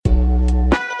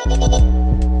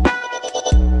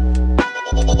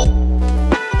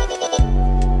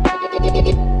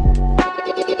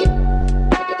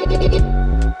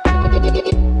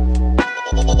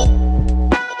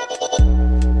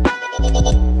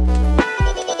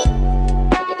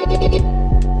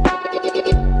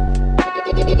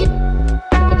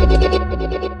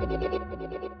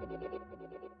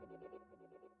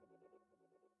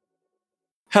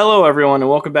Hello, everyone, and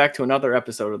welcome back to another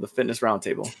episode of the Fitness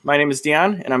Roundtable. My name is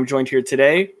Dion, and I'm joined here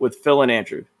today with Phil and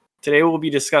Andrew. Today, we'll be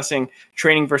discussing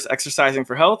training versus exercising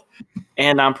for health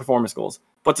and non-performance goals.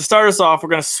 But to start us off, we're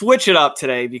going to switch it up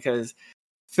today because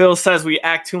Phil says we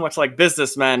act too much like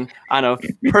businessmen on a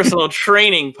personal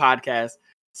training podcast.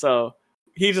 So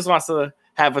he just wants to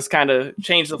have us kind of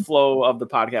change the flow of the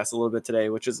podcast a little bit today,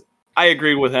 which is, I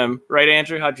agree with him. Right,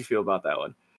 Andrew? How'd you feel about that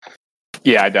one?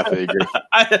 Yeah, I definitely agree.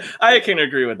 I can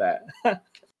agree with that.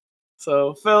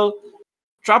 So, Phil,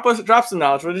 drop some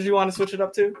knowledge. What did you want to switch it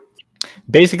up to?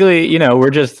 Basically,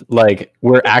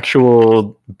 we're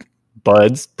actual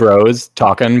bros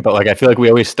talking, but I feel like we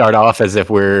always start off as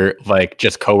if we're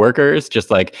just coworkers,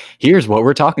 just here's what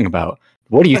we're talking about.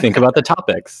 What do you think about the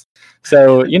topics?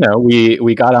 So,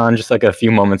 we got on just a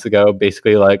few moments ago,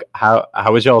 basically how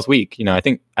was y'all's week? I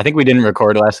think we didn't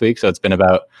record last week, so it's been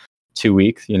about 2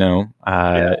 weeks, enjoying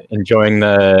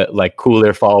the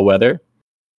cooler fall weather.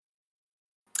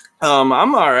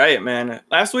 I'm all right, man.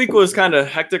 Last week was kind of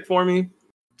hectic for me.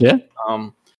 Yeah.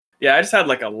 I just had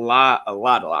a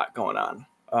lot going on.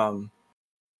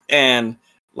 And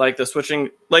the switching,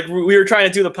 we were trying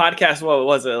to do the podcast. What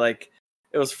was it?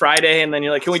 It was Friday, and then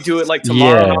you're can we do it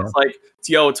tomorrow? Yeah. And I was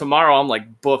yo, tomorrow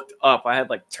I'm booked up. I had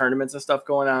tournaments and stuff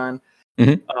going on.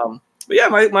 Mm-hmm. But yeah,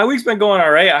 my week's been going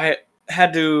all right.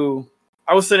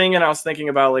 I was sitting and I was thinking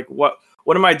about what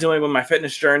am I doing with my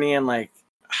fitness journey, and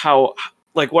how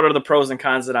what are the pros and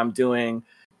cons that I'm doing,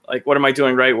 what am I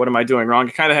doing right, what am I doing wrong.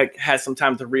 I kind of had some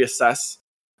time to reassess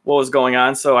what was going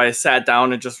on, so I sat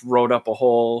down and just wrote up a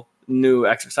whole new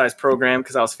exercise program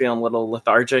because I was feeling a little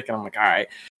lethargic, and I'm all right,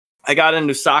 I got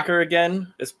into soccer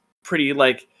again. It's pretty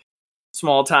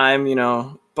small time,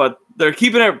 but they're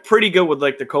keeping it pretty good with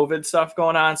the COVID stuff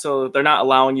going on, so they're not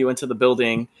allowing you into the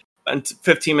building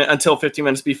until 15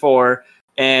 minutes before,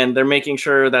 and they're making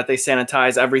sure that they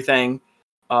sanitize everything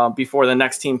before the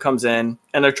next team comes in,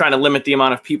 and they're trying to limit the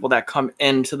amount of people that come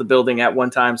into the building at one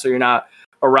time, so you're not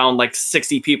around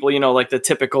 60 people, the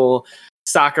typical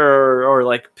soccer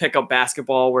or pickup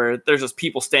basketball where there's just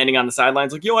people standing on the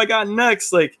sidelines yo, I got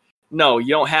next. No, you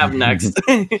don't have next.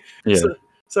 Yeah.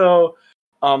 So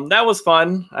that was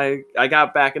fun. I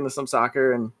got back into some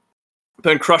soccer and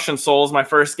been crushing souls. My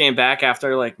first game back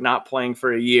after not playing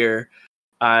for a year.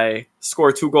 I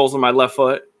scored 2 goals with my left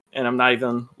foot, and I'm not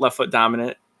even left foot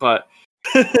dominant, but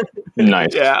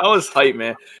nice. Yeah, I was hyped,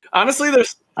 man. Honestly,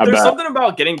 there's something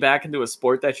about getting back into a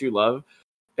sport that you love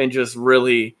and just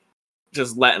really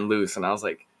just letting loose. And I was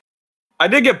I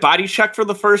did get body checked for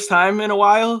the first time in a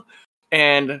while,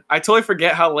 and I totally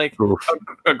forget how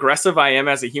aggressive I am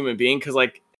as a human being, because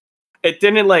it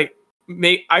didn't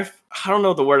make I don't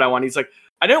know the word I want. He's I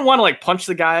didn't want to punch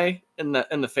the guy in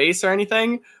the face or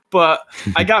anything, but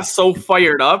I got so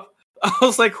fired up. I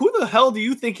was who the hell do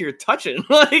you think you're touching?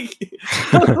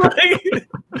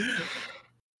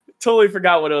 Totally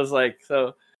forgot what it was like.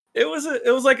 So it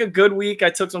was a good week. I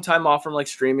took some time off from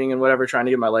streaming and whatever, trying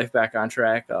to get my life back on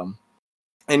track.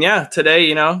 And yeah,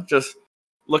 today, just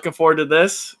looking forward to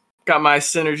this. Got my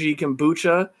Synergy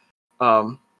kombucha,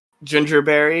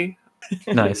 gingerberry.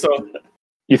 Nice. So,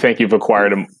 you think you've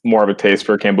acquired more of a taste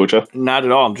for kombucha? Not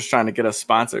at all. I'm just trying to get us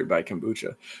sponsored by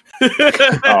kombucha.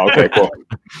 Oh, okay, cool.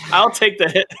 I'll take the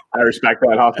hit. I respect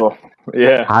that hustle.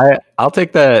 Yeah. I'll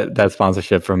take that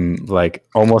sponsorship from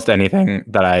almost anything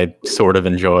that I sort of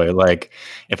enjoy.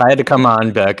 If I had to come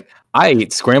on back, I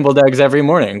eat scrambled eggs every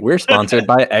morning. We're sponsored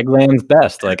by Eggland's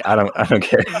Best. I don't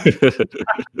care.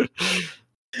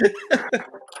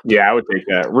 Yeah, I would take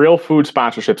that. Real food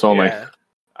sponsorships only. Yeah,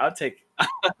 I'll take.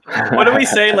 What do we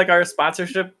say? Our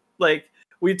sponsorship,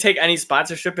 we take any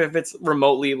sponsorship if it's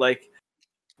remotely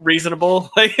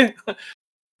reasonable. I'll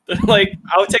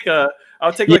take a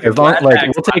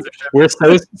we're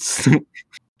so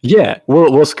yeah,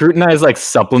 we'll scrutinize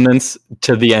supplements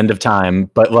to the end of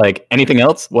time, but anything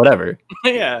else, whatever.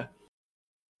 Yeah.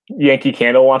 Yankee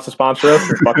Candle wants to sponsor us.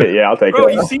 Fuck it, yeah, I'll take bro,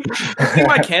 it. You see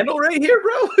my candle right here,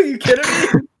 bro? Are you kidding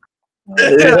me?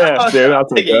 Yeah, dude, I'll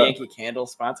take a Yankee Candle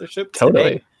sponsorship. Totally.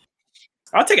 Today.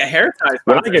 I'll take a hair tie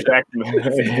When I get back,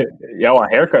 yeah, well, a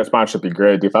haircut sponsor would be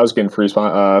great. Dude. If I was getting free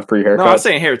haircuts. No, I'm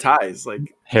saying hair ties.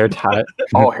 Like hair tie.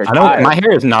 hair I don't. ties. My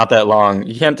hair is not that long.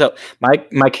 You can't tell.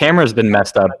 My camera's been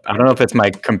messed up. I don't know if it's my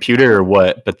computer or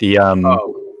what, but the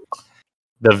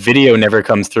video never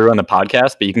comes through on the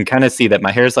podcast. But you can kind of see that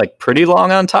my hair is like pretty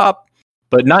long on top,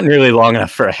 but not nearly long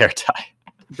enough for a hair tie.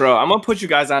 Bro, I'm gonna put you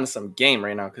guys onto some game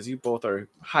right now because you both are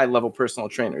high-level personal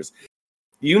trainers.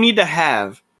 You need to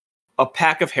have a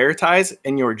pack of hair ties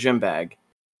in your gym bag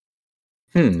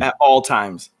at all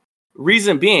times.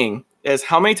 Reason being is,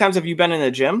 how many times have you been in a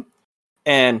gym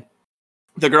and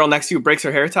the girl next to you breaks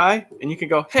her hair tie and you can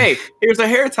go, hey, here's a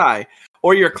hair tie.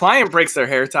 Or your client breaks their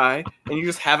hair tie and you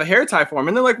just have a hair tie for them.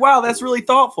 And they're like, wow, that's really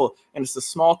thoughtful. And it's the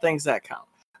small things that count.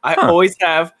 I always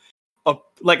have a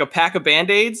pack of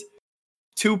Band-Aids,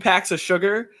 2 packs of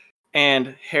sugar,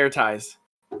 and hair ties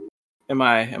in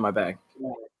my bag.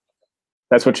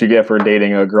 That's what you get for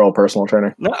dating a girl personal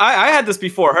trainer. No, I had this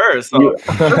before her, so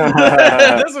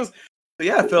this was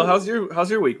Phil, how's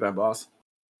your week been, boss?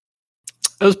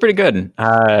 It was pretty good.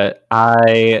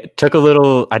 I took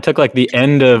like the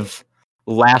end of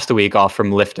last week off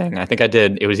from lifting. I think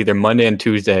it was either Monday and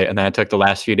Tuesday, and then I took the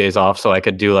last few days off so I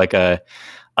could do like a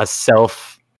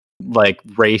self like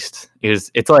race.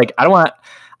 It's like I don't want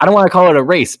to call it a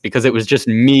race because it was just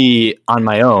me on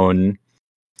my own.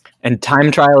 And time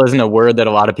trial isn't a word that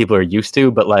a lot of people are used to,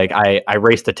 but like I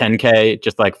raced a 10K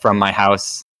just like from my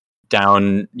house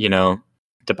down,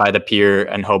 to by the pier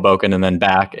and Hoboken and then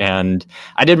back, and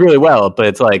I did really well. But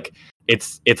it's like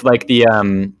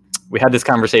the we had this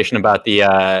conversation about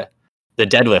the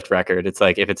deadlift record. It's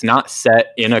like if it's not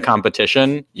set in a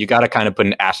competition, you got to kind of put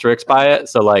an asterisk by it.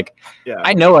 So like,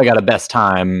 I know I got a best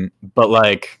time, but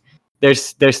like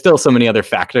there's still so many other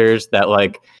factors that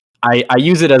like I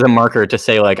use it as a marker to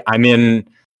say like I'm in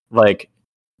like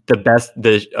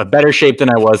a better shape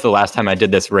than I was the last time I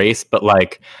did this race, but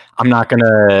like I'm not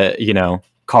gonna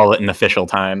call it an official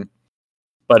time.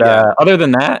 But other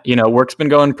than that, work's been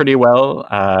going pretty well.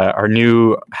 Our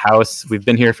new house, we've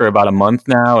been here for about a month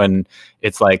now, and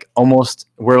it's like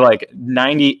we're like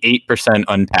 98%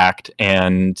 unpacked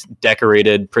and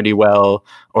decorated pretty well.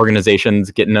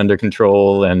 Organization's getting under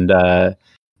control, and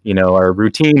our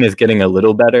routine is getting a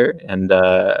little better, and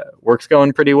work's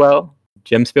going pretty well.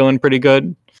 Gym's feeling pretty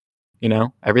good.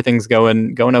 Everything's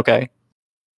going okay.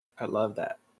 I love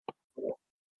that.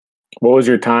 What was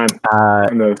your time?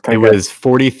 It was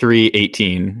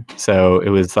 43:18. So it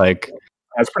was like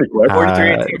that's pretty quick.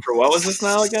 43:18 for what was this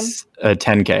now again? A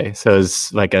 10K. So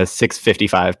it's like a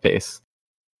 6:55 pace.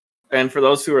 And for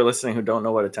those who are listening who don't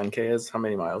know what a 10K is, how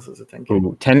many miles is a 10K?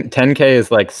 Ooh, 10K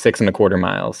is like 6.25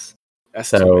 miles. That's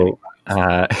so too many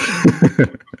miles.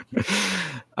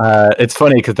 It's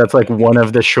funny because that's like one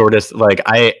of the shortest. Like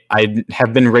I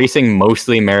have been racing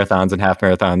mostly marathons and half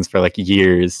marathons for like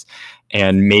years,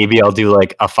 and maybe I'll do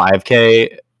like a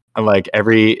 5K like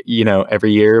every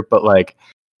year, but like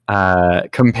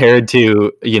compared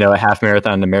to a half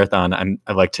marathon to marathon, I'm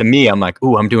like, to me I'm like,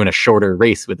 ooh, I'm doing a shorter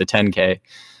race with the 10K,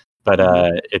 but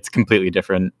it's completely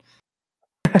different.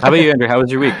 How about you, Andrew? How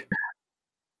was your week?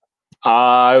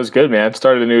 It was good, man.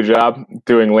 Started a new job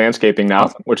doing landscaping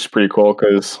now, which is pretty cool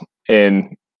because our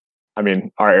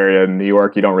area in New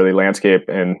York, you don't really landscape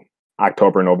in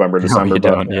October, November, December. No, you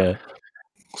don't, yeah.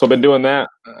 So I've been doing that,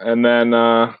 and then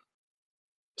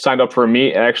signed up for a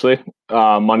meet, actually.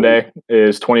 Monday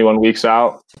is 21 weeks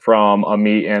out from a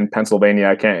meet in Pennsylvania.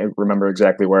 I can't remember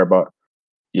exactly where, but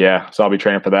yeah, so I'll be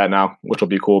training for that now, which will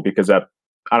be cool because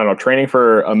training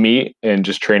for a meet and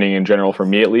just training in general for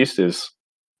me at least is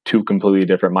 2 completely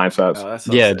different mindsets.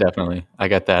 Oh, yeah, definitely. I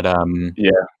get that.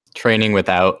 Training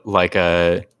without like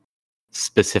a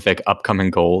specific upcoming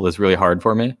goal is really hard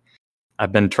for me.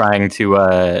 I've been trying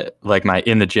to like my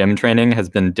in the gym training has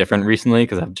been different recently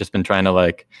because I've just been trying to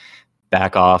like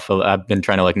back off. I've been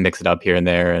trying to like mix it up here and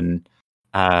there, and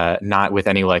not with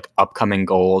any like upcoming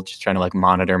goal, just trying to like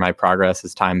monitor my progress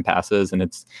as time passes. And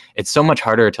it's so much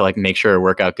harder to like make sure a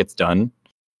workout gets done.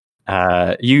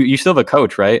 You still have a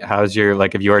coach, right? How's your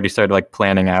like, have you already started like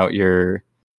planning out your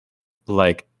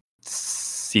like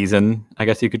season, I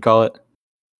guess you could call it?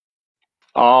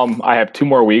 I have 2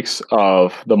 more weeks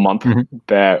of the month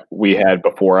that we had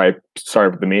before I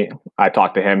started with the meet. I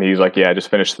talked to him. He's like, yeah, just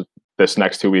finish this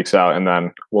next 2 weeks out and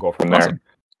then we'll go from there.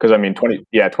 Because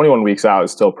 21 weeks out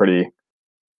is still pretty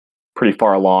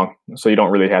far along. So you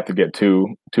don't really have to get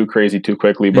too crazy too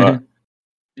quickly, but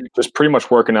just pretty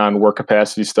much working on work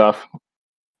capacity stuff,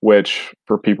 which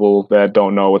for people that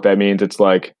don't know what that means, it's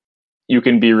like you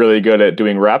can be really good at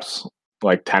doing reps,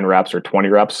 like 10 reps or 20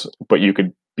 reps, but you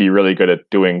could be really good at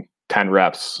doing 10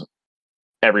 reps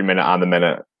every minute on the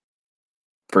minute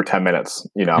for 10 minutes,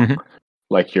 Mhm.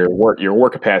 like your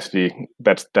work capacity,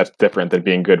 that's different than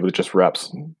being good with just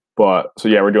reps. But so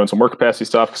yeah, we're doing some work capacity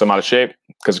stuff because I'm out of shape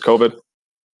because of COVID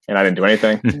and I didn't do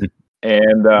anything.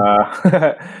 And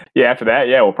yeah, after that,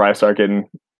 yeah, we'll probably start getting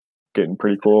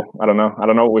pretty cool. I don't know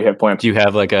what we have planned. Do you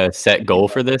have like a set goal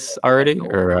for this already,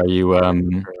 or are you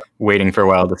waiting for a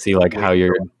while to see like how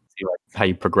you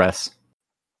progress?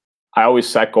 I always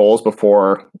set goals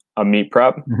before a meet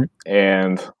prep, Mhm.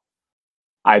 and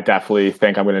I definitely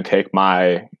think I'm going to take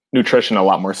my nutrition a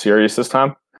lot more serious this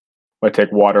time. I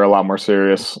take water a lot more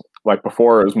serious. Like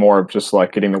before, it was more of just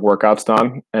like getting the workouts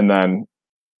done and then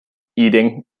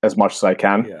eating as much as I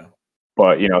can. Yeah.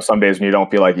 But some days when you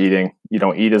don't feel like eating, you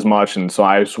don't eat as much, and so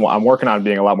I'm working on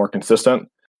being a lot more consistent.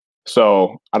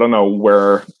 So I don't know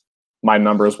where my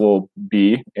numbers will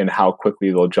be and how quickly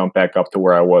they'll jump back up to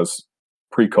where I was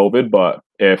pre-COVID. But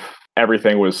if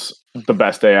everything was the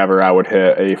best day ever, I would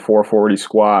hit a 440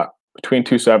 squat, between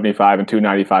 275 and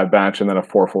 295 bench, and then a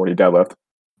 440 deadlift.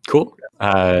 Cool.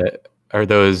 Are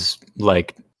those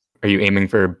like? Are you aiming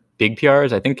for big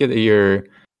PRs? I think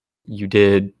you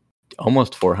did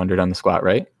almost 400 on the squat,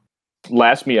 right?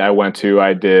 Last meet I went to,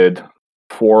 I did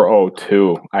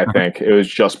 402. I think it was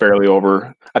just barely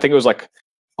over. I think it was like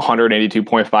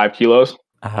 182.5 kilos.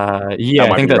 Yeah,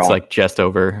 I think that's like just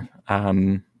over.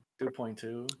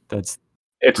 2.2.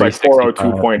 It's like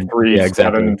 402.375. Yeah,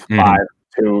 exactly.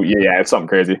 Yeah, it's something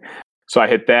crazy. So I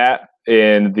hit that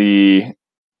in the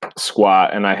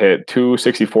squat, and I hit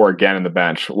 264 again in the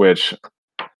bench, which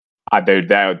I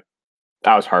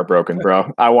was heartbroken,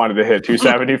 bro. I wanted to hit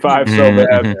 275 so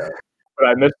bad, but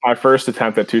I missed my first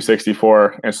attempt at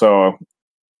 264, and so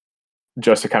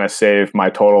just to kind of save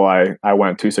my total, I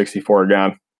went 264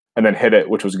 again, and then hit it,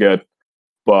 which was good.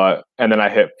 And then I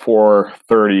hit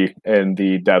 430 in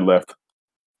the deadlift.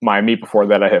 My meet before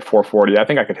that, I hit 440. I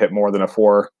think I could hit more than a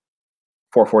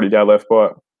 440 deadlift,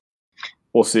 but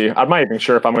we'll see. I'm not even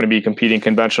sure if I'm going to be competing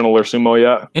conventional or sumo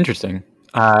yet. Interesting.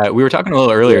 We were talking a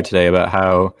little earlier today about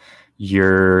how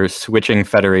you're switching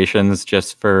federations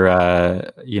just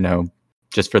for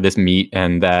just for this meet,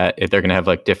 and that if they're going to have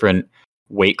like different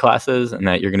weight classes, and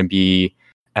that you're going to be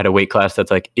at a weight class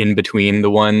that's like in between the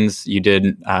ones you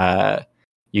did.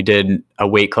 You did a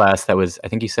weight class that was, I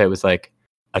think you said it was like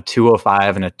a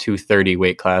 205 and a 230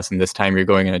 weight class, and this time you're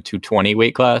going in a 220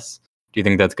 weight class. Do you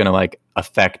think that's going to like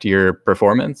affect your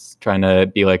performance, trying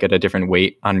to be like at a different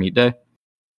weight on meet day?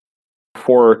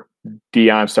 Before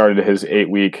Dion started his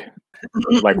 8-week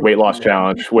like weight loss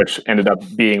challenge, which ended up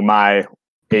being my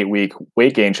 8-week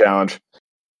weight gain challenge,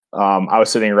 I was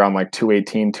sitting around like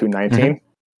 218, 219.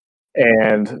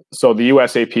 And so the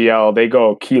USAPL, they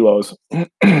go kilos.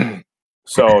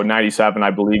 So 97,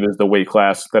 I believe, is the weight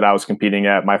class that I was competing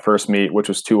at my first meet, which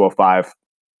was 205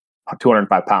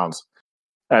 pounds.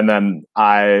 And then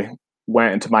I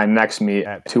went into my next meet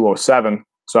at 207.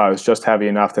 So I was just heavy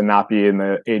enough to not be in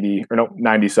the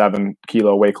 97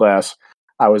 kilo weight class.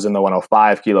 I was in the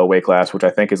 105 kilo weight class, which I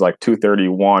think is like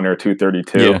 231 or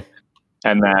 232. Yeah.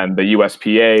 And then the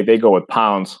USPA, they go with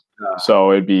pounds.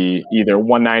 So it'd be either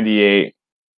 198,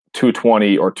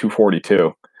 220, or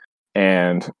 242.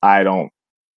 And I don't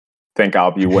think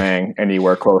I'll be weighing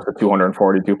anywhere close to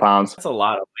 242 pounds. That's a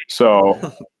lot of weight. So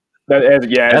it's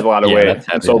a lot of weight.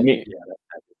 And so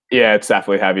it's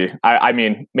definitely heavy. I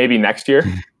mean, maybe next year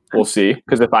we'll see.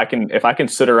 Because if I can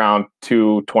sit around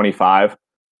 225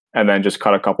 and then just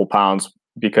cut a couple pounds,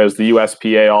 because the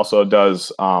USPA also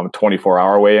does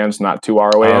 24-hour weigh-ins, not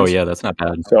 2-hour weigh-ins. Oh yeah, that's not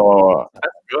bad. So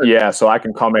so I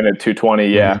can come in at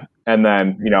 220, and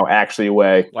then actually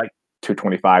weigh like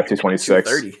 225,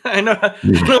 226. I know.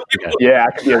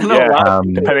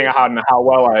 Depending on how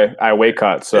well I weight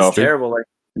cut. So it's terrible. Like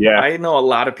I know a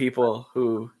lot of people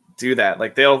who do that.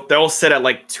 Like they'll sit at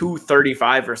like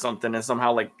 235 or something and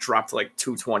somehow like drop to like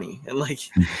 220 and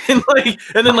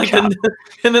then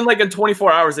in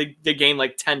 24 hours they gain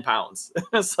like 10 pounds.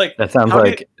 It's like that sounds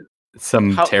like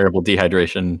some terrible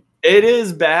dehydration. It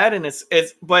is bad, and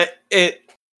that's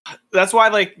why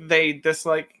like they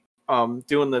dislike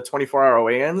doing the 24-hour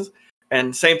weigh-ins.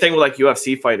 And same thing with like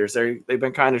UFC fighters. They've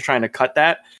been kind of trying to cut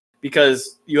that,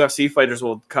 because UFC fighters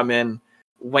will come in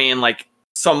weighing like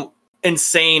some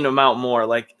insane amount more,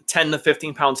 like 10 to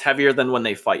 15 pounds heavier than when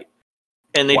they fight.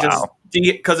 And they just,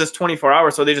 because it's 24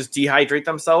 hours, so they just dehydrate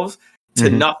themselves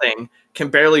to nothing, can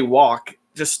barely walk,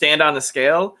 just stand on the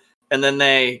scale, and then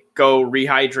they go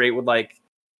rehydrate with like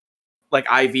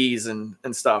IVs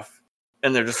and stuff.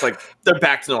 and they're just like they're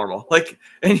back to normal. Like,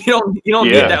 and you don't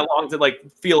need that long to like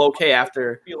feel okay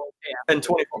after. And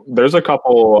 24. There's a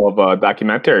couple of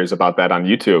documentaries about that on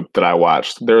YouTube that I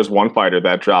watched. There was one fighter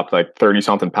that dropped like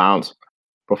 30-something pounds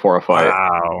before a fight,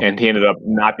 and he ended up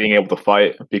not being able to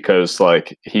fight because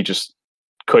like he just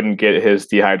couldn't get his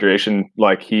dehydration.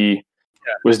 Like he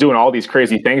was doing all these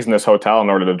crazy things in this hotel in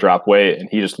order to drop weight, and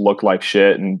he just looked like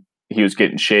shit, and he was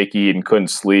getting shaky and couldn't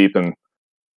sleep, and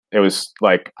it was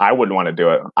like I wouldn't want to do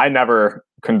it. I never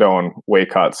condone weight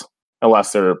cuts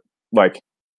unless they're like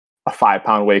a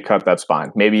 5-pound weight cut. That's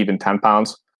fine, maybe even 10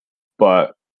 pounds,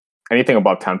 but anything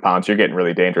above 10 pounds, you're getting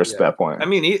really dangerous at that point. I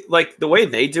mean, like the way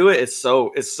they do it is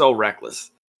so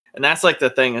reckless, and that's like the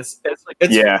thing. It's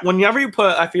whenever you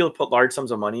put large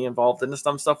sums of money involved into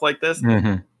some stuff like this,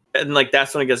 and like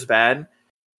that's when it gets bad.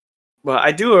 But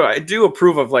I do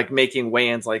approve of like making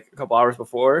weigh-ins like a couple hours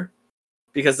before,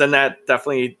 because then that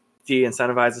definitely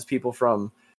de-incentivizes people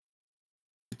from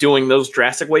doing those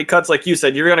drastic weight cuts. Like you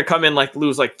said, you're gonna come in like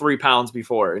lose like 3 pounds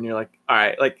before, and you're like, all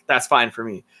right, like that's fine for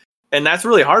me. And that's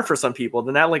really hard for some people.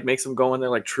 Then that like makes them go in their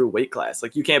like true weight class.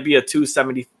 Like you can't be a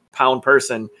 270-pound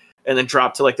person and then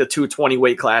drop to like the 220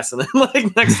 weight class, and then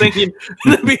like next thing you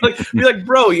be like,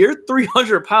 bro, you're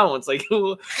 300 pounds. Like,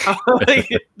 like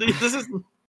this is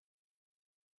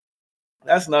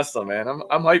that's nuts though, man.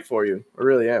 I'm hyped for you. I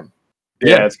really am.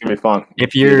 Yeah, it's gonna be fun.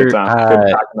 If you're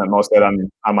document most of it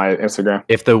on my Instagram.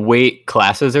 If the weight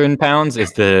classes are in pounds, are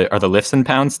the lifts in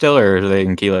pounds still, or are they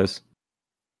in kilos?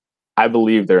 I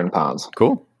believe they're in pounds.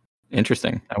 Cool.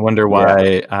 Interesting. I wonder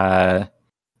why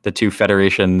the two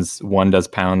federations, one does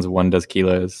pounds, one does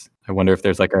kilos. I wonder if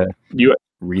there's like a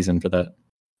reason for that.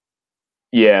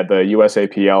 Yeah, the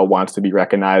USAPL wants to be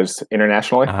recognized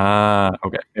internationally.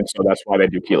 Okay. And so that's why they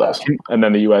do kilos. And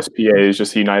then the USPA is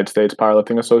just the United States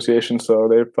Powerlifting Association, so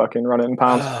they fucking run it in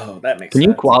pounds. Oh, that makes sense.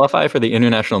 Can you qualify for the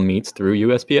international meets through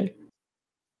USPA?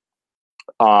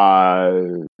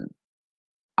 I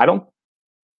don't.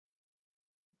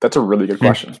 That's a really good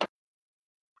question.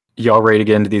 Y'all ready to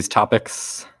get into these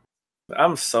topics?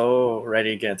 I'm so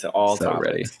ready to get into all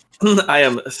topics. Ready. I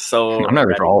am so I'm not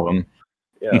ready for all of them.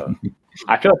 Yeah.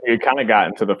 I feel like we kind of got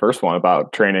into the first one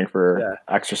about training for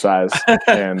exercise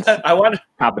and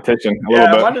competition a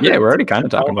little bit. Yeah, we're already kind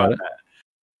of talking about it.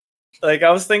 Like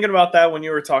I was thinking about that when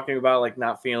you were talking about like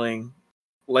not feeling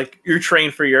like you're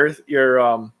trained for your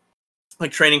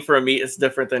like training for a meet is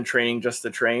different than training just to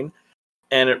train.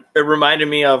 And it reminded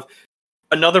me of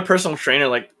another personal trainer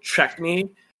like checked me,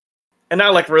 and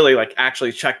not like really like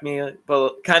actually checked me,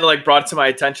 but kind of like brought it to my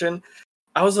attention.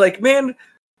 I was like, man,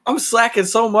 I'm slacking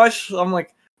so much. I'm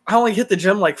like, I only hit the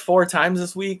gym like 4 times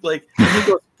this week. Like, he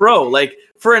goes, bro, like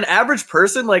for an average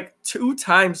person, like 2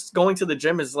 times going to the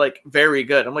gym is like very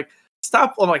good. I'm like,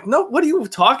 stop. I'm like, no, what are you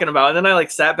talking about? And then I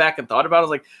like sat back and thought about it. I was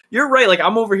like, you're right. Like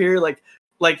I'm over here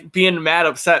like being mad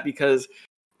upset because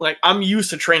like I'm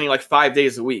used to training like 5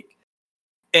 days a week.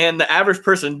 And the average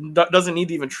person doesn't need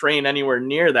to even train anywhere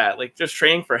near that. Like just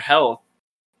training for health,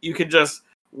 you could just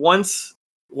once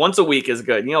a week is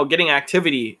good. You know, getting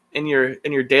activity in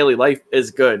your daily life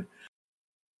is good.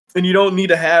 And you don't need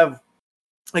to have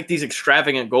like these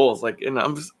extravagant goals. Like, and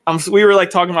we were like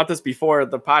talking about this before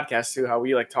the podcast too, how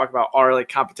we like talk about our like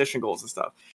competition goals and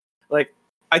stuff. Like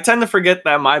I tend to forget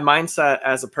that my mindset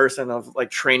as a person of like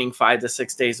training 5 to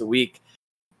 6 days a week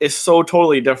is so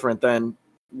totally different than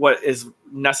what is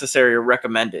necessary or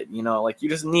recommended. You know, like you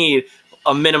just need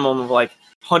a minimum of like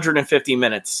 150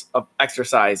 minutes of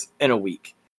exercise in a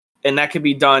week. And that could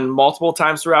be done multiple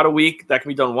times throughout a week. That can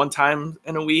be done one time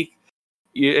in a week.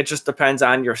 It just depends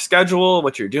on your schedule,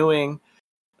 what you're doing.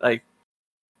 Like,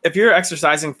 if you're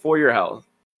exercising for your health,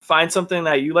 find something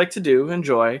that you like to do,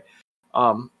 enjoy,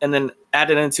 and then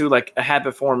add it into like a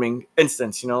habit-forming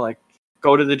instance. You know, like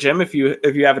go to the gym if you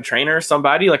have a trainer,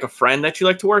 somebody like a friend that you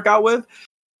like to work out with.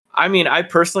 I mean, I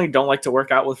personally don't like to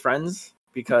work out with friends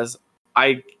because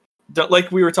I don't, like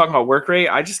we were talking about work rate.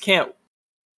 I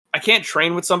can't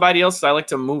train with somebody else. So I like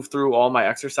to move through all my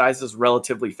exercises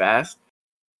relatively fast.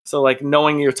 So like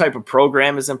knowing your type of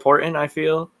program is important, I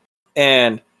feel.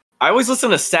 And I always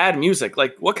listen to sad music.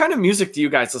 Like what kind of music do you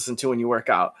guys listen to when you work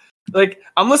out? Like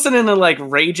I'm listening to like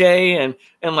Ray J and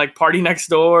like Party Next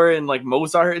Door and like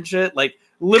Mozart and shit. Like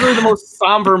literally the most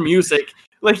somber music.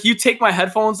 Like you take my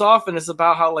headphones off and it's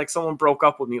about how like someone broke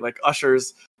up with me, like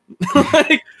Usher's.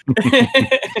 Like,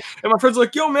 and my friends are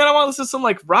like, yo man, I want to listen to some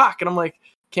like rock. And I'm like,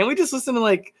 can't we just listen to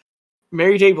like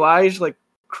Mary J. Blige like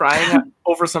crying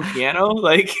over some piano?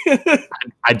 Like,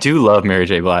 I do love Mary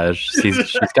J. Blige.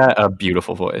 She's got a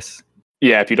beautiful voice.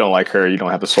 Yeah, if you don't like her, you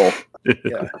don't have the soul.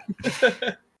 Yeah.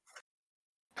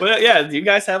 But yeah, do you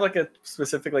guys have like a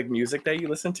specific like music that you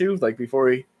listen to like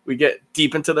before we get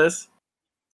deep into this?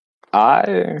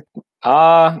 I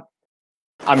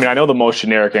mean, I know the most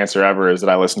generic answer ever is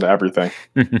that I listen to everything,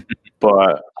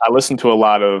 but I listen to a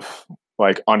lot of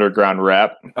like underground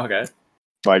rap, Okay.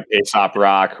 like Aesop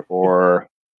Rock or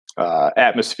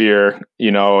Atmosphere,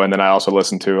 and then I also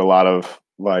listen to a lot of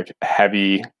like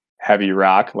heavy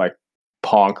rock, like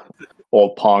punk,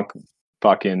 old punk,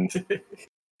 fucking.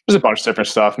 There's a bunch of different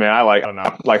stuff, man. I don't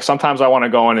know. Like sometimes I want to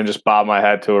go in and just bob my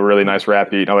head to a really nice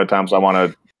rap beat, and other times I want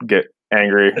to get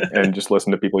angry and just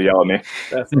listen to people yell at me.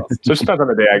 That's awesome. So it just depends on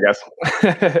the day, I guess.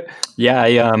 Yeah,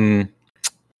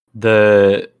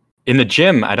 in the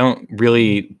gym, I don't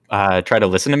really try to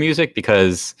listen to music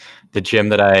because the gym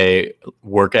that I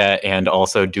work at and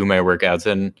also do my workouts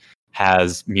in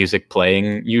has music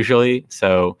playing usually.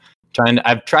 So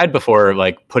I've tried before,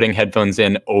 like putting headphones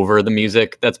in over the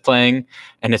music that's playing,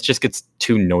 and it just gets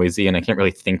too noisy and I can't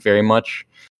really think very much.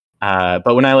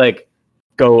 But when I like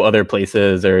go other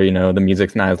places, or the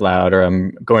music's not as loud, or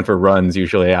I'm going for runs,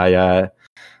 usually I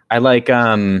like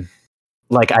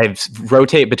I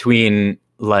rotate between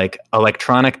like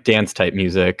electronic dance type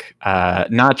music,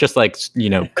 not just like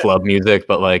club music,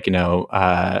 but like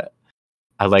I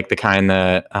like the kind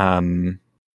that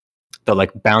the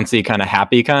like bouncy kind of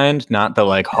happy kind, not the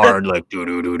like hard like do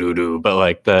do do do do, but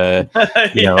like the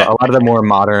Yeah. a lot of the more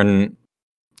modern,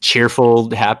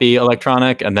 cheerful, happy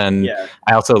electronic. And then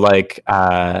I also like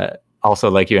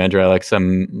you, Andrew. I like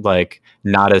some like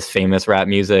not as famous rap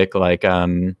music, like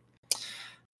MF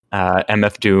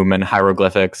Doom and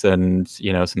Hieroglyphics and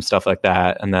some stuff like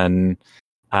that. And then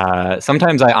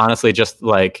sometimes I honestly just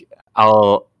like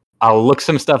I'll look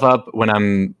some stuff up when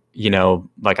I'm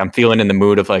like I'm feeling in the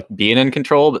mood of like being in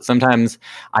control, but sometimes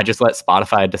I just let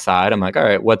Spotify decide. I'm like, all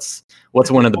right, what's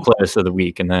one of the playlists of the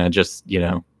week, and then I just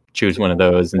choose one of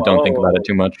those and don't think about it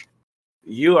too much.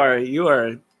 You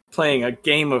are playing a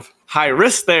game of high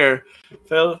risk there,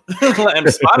 Phil. Letting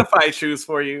Spotify choose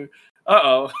for you.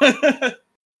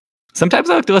 Sometimes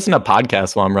I like to listen to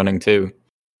podcasts while I'm running too,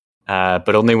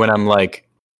 but only when I'm like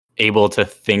able to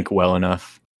think well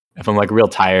enough. If I'm like real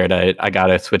tired, I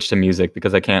gotta switch to music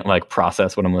because I can't like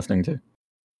process what I'm listening to.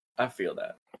 I feel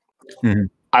that. Mm-hmm.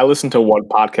 I listened to one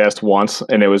podcast once,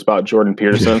 and it was about Jordan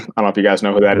Peterson. I don't know if you guys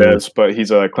know who that is, but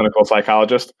he's a clinical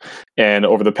psychologist. And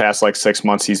over the past like 6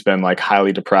 months, he's been like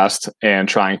highly depressed and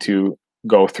trying to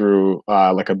go through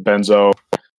like a benzo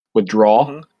withdrawal.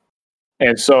 Mm-hmm.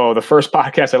 And so the first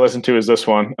podcast I listened to is this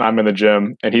one. I'm in the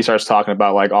gym, and he starts talking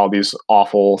about like all these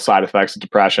awful side effects of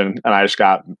depression, and I just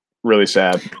got really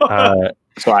sad.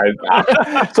 So I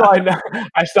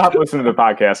stopped listening to the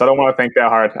podcast. I don't want to think that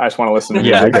hard. I just want to listen to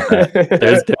music. I get that.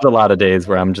 There's a lot of days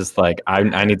where I'm just like,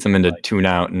 I need something to tune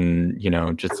out and,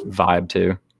 just vibe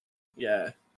to.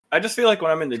 Yeah. I just feel like when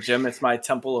I'm in the gym, it's my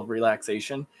temple of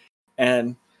relaxation.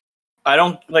 And I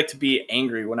don't like to be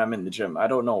angry when I'm in the gym. I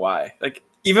don't know why. Like,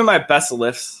 even my best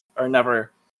lifts are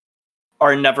never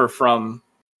from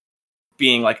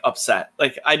being like upset.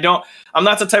 Like I'm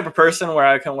not the type of person where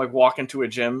I can like walk into a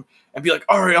gym and be like,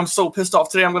 all right, I'm so pissed off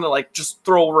today, I'm gonna like just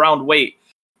throw around weight,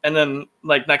 and then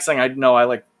like next thing I know, I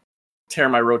like tear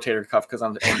my rotator cuff because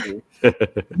I'm angry.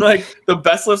 Like the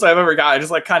best lifts I've ever got, I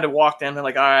just like kind of walked in and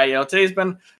like, all right, today's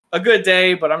been a good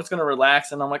day, but I'm just gonna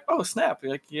relax. And I'm like, oh snap,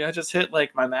 like I just hit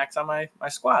like my max on my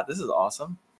squat. This is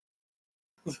awesome.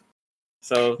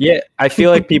 So yeah, I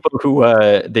feel like people who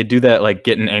they do that like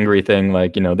getting angry thing,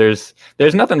 like there's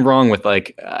nothing wrong with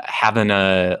like having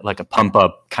a pump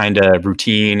up kind of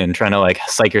routine and trying to like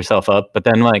psych yourself up, but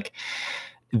then like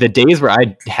the days where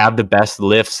I have the best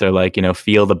lifts or like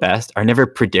feel the best are never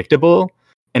predictable,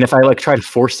 and if I like try to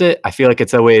force it, I feel like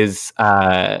it's always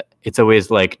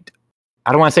like,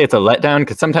 I don't want to say it's a letdown,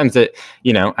 because sometimes it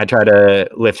I try to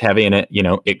lift heavy and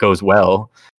it goes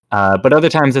well. But other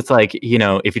times it's like,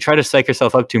 if you try to psych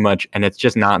yourself up too much and it's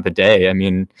just not the day, I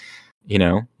mean,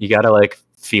 you got to like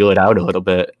feel it out a little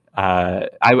bit.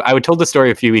 I told the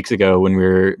story a few weeks ago when we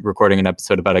were recording an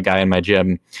episode about a guy in my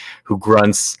gym who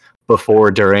grunts before,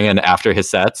 during, and after his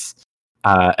sets.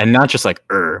 And not just like,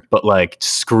 but like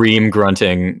scream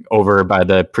grunting over by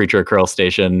the Preacher Curl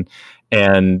station.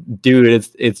 And dude,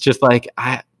 it's just like,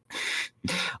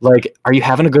 like, are you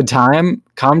having a good time?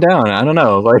 Calm down. I don't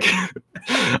know. Like,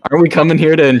 aren't we coming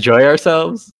here to enjoy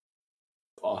ourselves?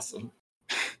 Awesome.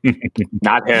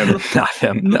 Not him. Not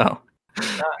him. No.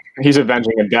 He's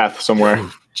avenging a death somewhere.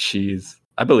 Jeez.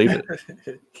 I believe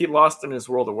it. He lost in his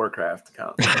World of Warcraft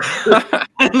account.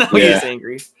 Now he's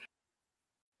angry.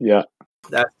 Yeah.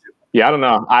 That's I don't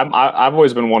know. I've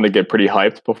always been one to get pretty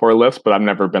hyped before lifts, but I've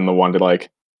never been the one to like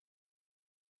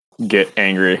get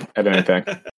angry at anything.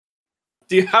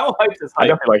 How hyped is I hype?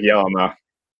 definitely like yelling though.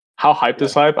 How hyped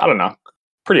is hype? I don't know.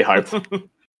 Pretty hyped.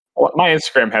 Well, my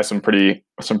Instagram has some pretty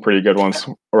good ones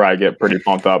where I get pretty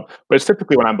pumped up. But it's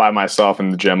typically when I'm by myself in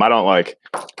the gym. I don't like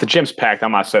the gym's packed.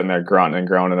 I'm not sitting there grunting and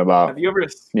groaning about Have you ever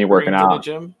me working screamed in out. a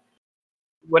gym?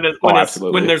 When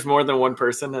Absolutely. there's more than one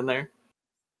person in there?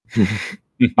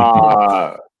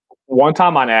 One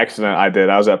time on accident I did.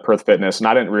 I was at Perth Fitness and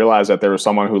I didn't realize that there was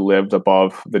someone who lived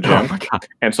above the gym. Oh my God.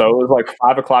 And so it was like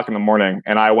 5:00 in the morning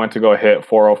and I went to go hit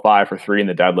 405 for 3 in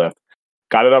the deadlift.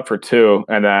 Got it up for 2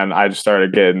 and then I just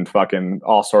started getting fucking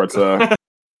all sorts of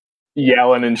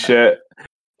yelling and shit.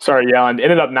 Started yelling,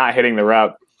 ended up not hitting the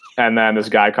rep. And then this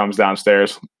guy comes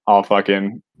downstairs all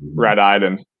fucking red-eyed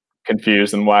and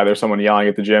confused and why there's someone yelling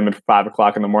at the gym at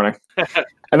 5:00 in the morning.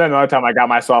 And then another time I got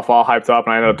myself all hyped up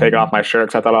and I ended up taking off my shirt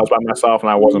because I thought I was by myself and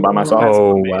I wasn't by myself.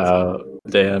 Oh, wow.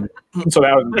 Damn. So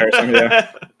that was embarrassing,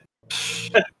 yeah.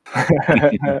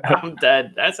 I'm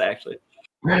dead. That's actually.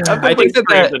 I've I think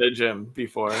screamed in a gym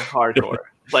before, hardcore.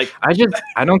 Like I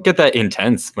don't get that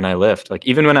intense when I lift. Like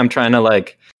even when I'm trying to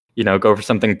like, go for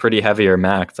something pretty heavy or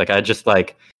max, like I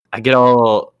get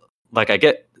all like I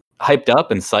get hyped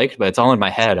up and psyched, but it's all in my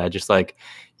head. I just like,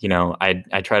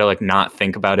 I try to like not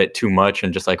think about it too much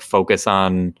and just like focus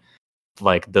on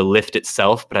like the lift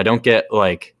itself, but I don't get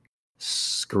like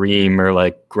scream or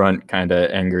like grunt kind of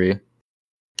angry.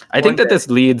 I think that this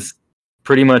leads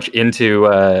pretty much into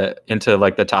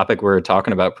like the topic we're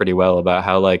talking about pretty well, about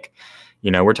how like,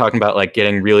 we're talking about like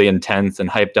getting really intense and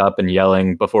hyped up and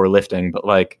yelling before lifting, but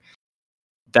like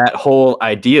that whole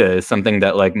idea is something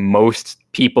that like most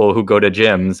people who go to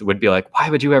gyms would be like, why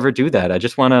would you ever do that? I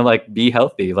just want to like be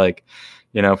healthy. Like,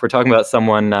 if we're talking about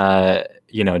someone,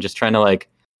 just trying to like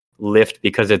lift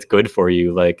because it's good for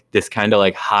you, like this kind of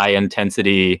like high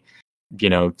intensity,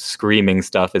 screaming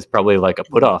stuff is probably like a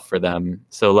put off for them.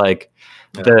 So like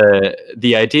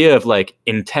the idea of like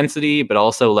intensity, but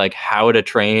also like how to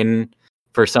train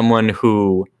for someone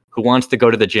who wants to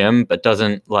go to the gym, but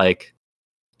doesn't like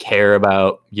care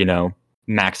about,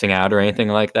 maxing out or anything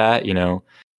like that.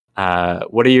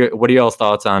 What are y'all's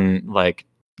thoughts on like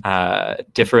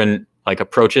different like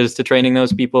approaches to training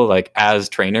those people, like as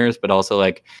trainers, but also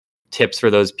like tips for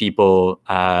those people,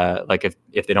 like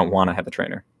if they don't want to have a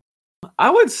trainer?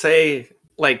 I would say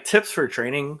like tips for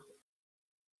training.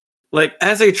 Like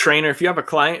as a trainer, if you have a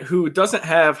client who doesn't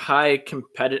have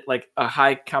a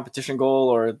high competition goal,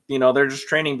 or they're just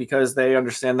training because they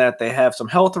understand that they have some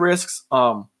health risks,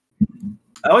 I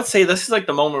would say this is like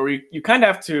the moment where you kind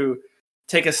of have to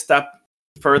take a step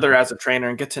further as a trainer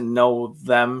and get to know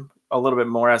them a little bit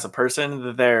more as a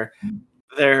person. They're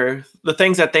the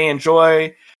things that they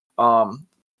enjoy,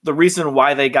 the reason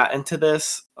why they got into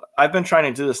this. I've been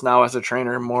trying to do this now as a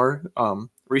trainer more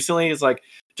recently, is like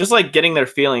just like getting their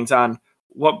feelings on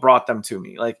what brought them to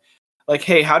me. Like,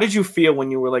 hey, how did you feel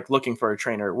when you were like looking for a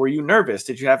trainer? Were you nervous?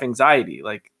 Did you have anxiety?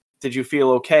 Like, did you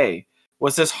feel okay?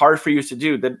 Was this hard for you to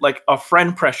do? Did like a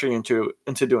friend pressure you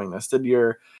into doing this? Did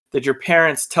your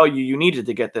parents tell you needed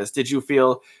to get this? Did you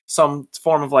feel some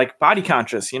form of like body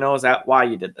conscious? Is that why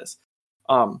you did this?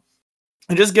 And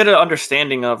just get an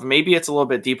understanding of, maybe it's a little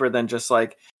bit deeper than just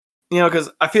like, because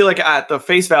I feel like at the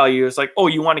face value, it's like, oh,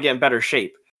 you want to get in better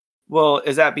shape. Well,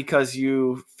 is that because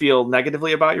you feel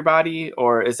negatively about your body?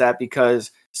 Or is that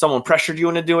because someone pressured you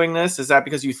into doing this? Is that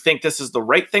because you think this is the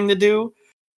right thing to do?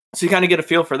 So you kind of get a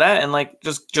feel for that and like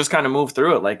just kind of move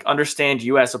through it, like understand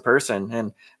you as a person.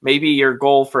 And maybe your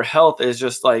goal for health is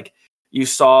just like you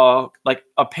saw like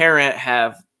a parent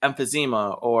have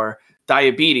emphysema or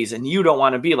diabetes and you don't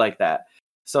want to be like that.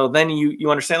 So then you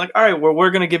understand like, all right, well,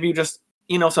 we're going to give you just,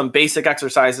 some basic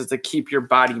exercises to keep your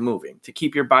body moving, to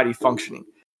keep your body functioning.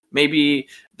 Maybe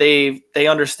they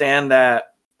understand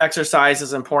that exercise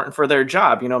is important for their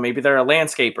job. Maybe they're a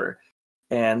landscaper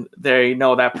and they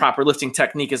know that proper lifting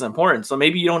technique is important. So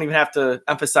maybe you don't even have to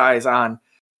emphasize on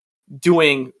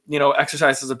doing,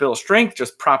 exercises to build strength,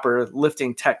 just proper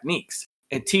lifting techniques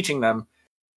and teaching them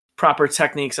proper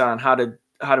techniques on how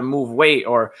to move weight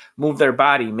or move their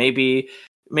body.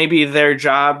 Maybe their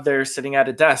job, they're sitting at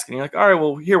a desk and you're like, all right,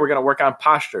 well, here, we're going to work on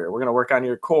posture. We're going to work on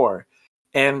your core.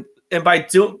 And by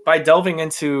delving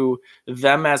into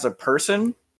them as a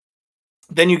person,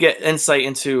 then you get insight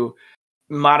into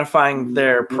modifying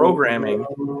their programming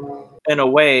in a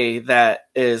way that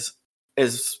is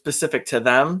specific to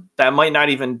them, that might not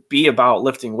even be about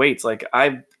lifting weights. Like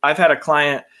I've had a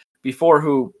client before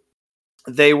who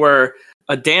they were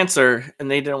a dancer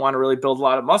and they didn't want to really build a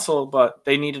lot of muscle, but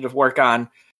they needed to work on,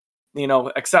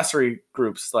 accessory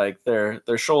groups like their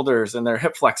shoulders and their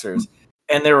hip flexors.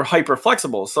 and they were hyper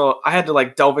flexible. So I had to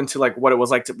like delve into like what it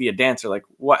was like to be a dancer, like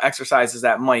what exercises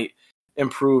that might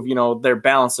improve, their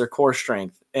balance, their core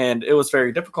strength. And it was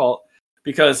very difficult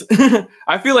because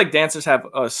I feel like dancers are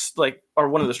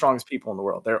one of the strongest people in the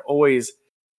world.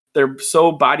 They're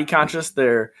so body conscious.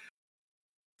 Their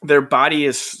body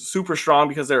is super strong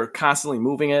because they're constantly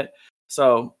moving it.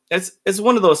 So it's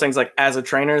one of those things, like as a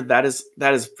trainer, that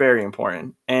is very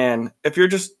important. And if you're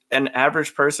just an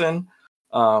average person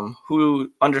who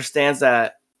understands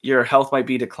that your health might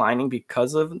be declining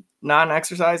because of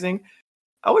non-exercising,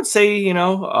 I would say,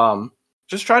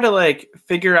 just try to like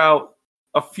figure out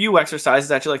a few exercises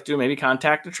that you like to do, maybe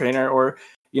contact a trainer, or,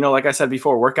 like I said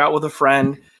before, work out with a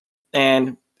friend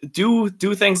and do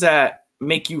things that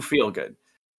make you feel good.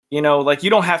 Like you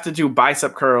don't have to do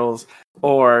bicep curls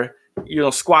or,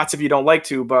 squats if you don't like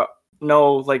to, but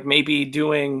like maybe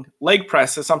doing leg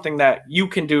press is something that you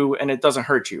can do and it doesn't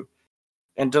hurt you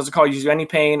and doesn't cause you any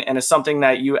pain, and it's something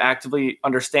that you actively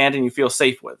understand and you feel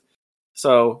safe with.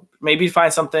 So maybe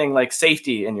find something like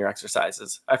safety in your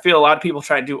exercises. I feel a lot of people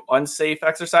try to do unsafe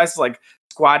exercises like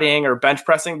squatting or bench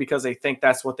pressing because they think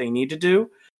that's what they need to do.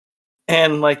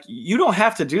 And like, you don't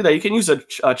have to do that. You can use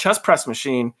a chest press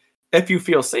machine if you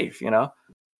feel safe,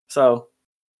 So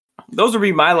those would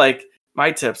be my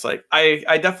tips. Like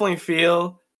I definitely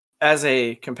feel as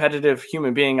a competitive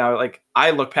human being,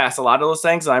 I look past a lot of those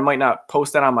things and I might not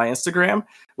post that on my Instagram,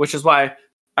 which is why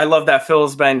I love that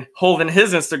Phil's been holding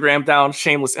his Instagram down.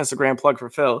 Shameless Instagram plug for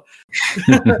Phil.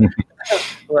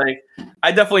 Like,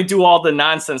 I definitely do all the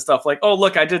nonsense stuff. Like, oh,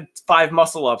 look, I did 5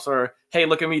 muscle ups, or hey,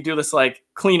 look at me do this like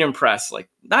clean and press. Like,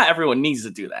 not everyone needs to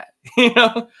do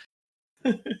that,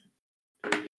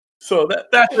 So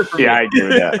that's it for me. Yeah, I agree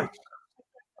with that.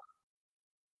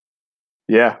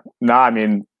 Yeah, no, I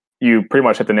mean, you pretty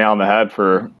much hit the nail on the head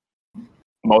for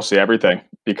mostly everything,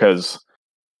 because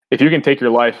if you can take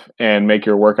your life and make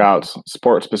your workouts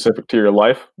sport specific to your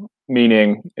life,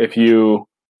 meaning if you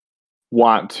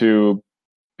want to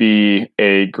be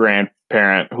a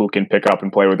grandparent who can pick up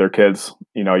and play with their kids,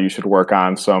 you should work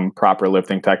on some proper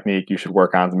lifting technique. You should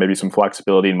work on maybe some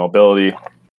flexibility and mobility.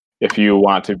 If you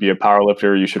want to be a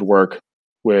powerlifter, you should work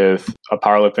with a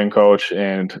powerlifting coach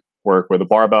and work with a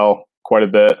barbell quite a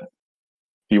bit.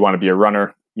 If you want to be a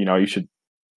runner, you should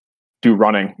do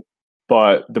running.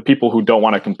 But the people who don't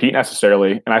want to compete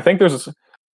necessarily, and I think there's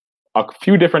a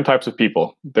few different types of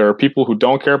people. There are people who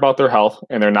don't care about their health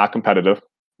and they're not competitive.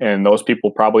 And those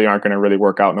people probably aren't going to really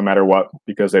work out no matter what,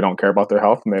 because they don't care about their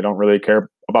health and they don't really care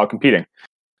about competing.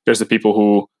 There's the people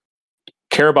who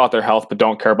care about their health but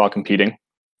don't care about competing.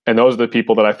 And those are the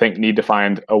people that I think need to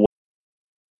find a way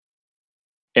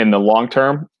in the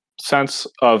long-term sense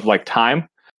of like time,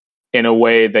 in a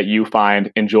way that you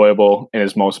find enjoyable and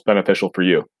is most beneficial for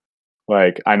you.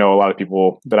 Like, I know a lot of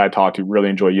people that I talk to really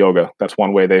enjoy yoga. That's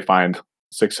one way they find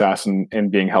success in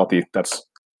being healthy. That's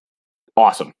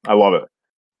awesome. I love it.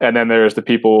 And then there's the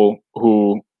people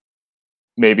who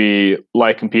maybe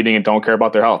like competing and don't care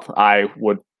about their health. I'm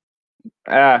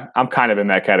kind of in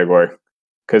that category,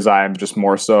 because I'm just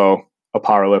more so a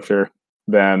powerlifter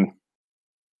than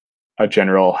a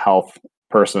general health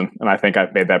person. And I think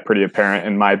I've made that pretty apparent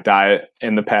in my diet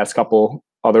in the past couple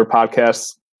other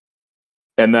podcasts.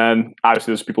 And then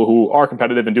obviously there's people who are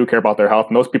competitive and do care about their health.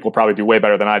 And those people probably do way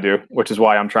better than I do, which is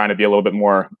why I'm trying to be a little bit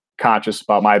more conscious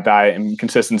about my diet and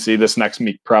consistency this next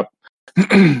meet prep.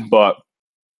 But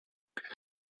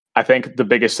I think the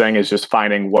biggest thing is just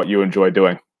finding what you enjoy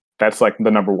doing. That's like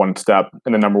the number one step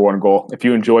and the number one goal. If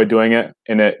you enjoy doing it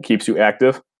and it keeps you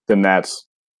active, then that's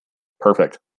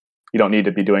perfect. You don't need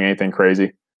to be doing anything crazy.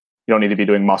 You don't need to be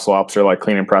doing muscle ups or like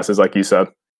clean and presses, like you said.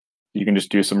 You can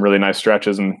just do some really nice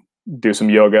stretches and do some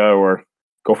yoga or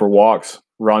go for walks,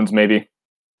 runs maybe.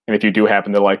 And if you do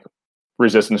happen to like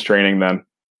resistance training, then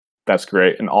that's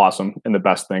great and awesome and the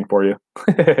best thing for you.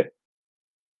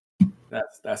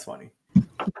 That's funny.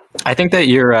 I think that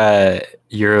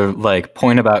your like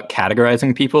point about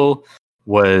categorizing people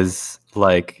was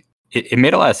like, it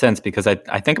made a lot of sense, because I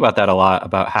think about that a lot,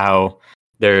 about how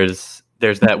there's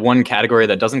that one category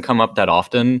that doesn't come up that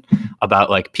often,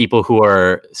 about like people who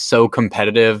are so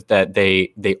competitive that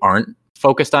they aren't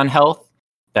focused on health,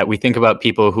 that we think about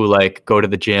people who like go to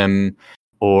the gym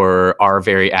or are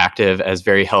very active as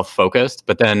very health focused.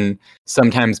 But then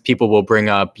sometimes people will bring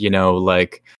up,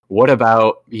 like, what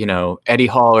about, Eddie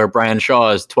Hall or Brian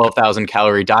Shaw's 12,000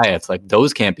 calorie diets? Like,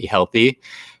 those can't be healthy.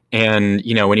 And,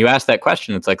 when you ask that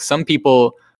question, it's like some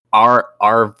people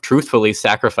are truthfully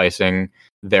sacrificing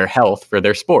their health for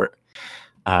their sport,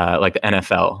 like the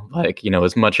NFL. Like,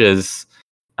 as much as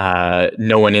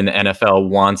no one in the NFL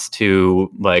wants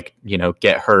to, like,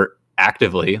 get hurt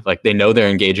actively, like they know they're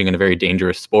engaging in a very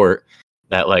dangerous sport,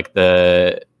 that like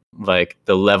the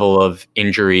level of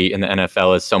injury in the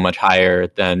NFL is so much higher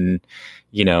than,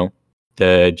 you know,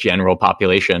 the general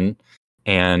population,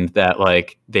 and that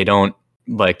like they don't,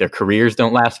 like their careers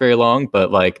don't last very long,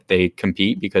 but like they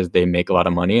compete because they make a lot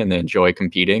of money and they enjoy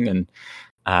competing. And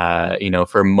you know,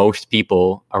 for most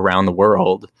people around the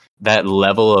world, that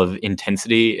level of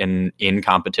intensity in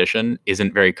competition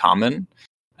isn't very common.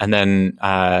 And then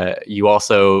you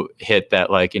also hit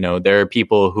that, like, you know, there are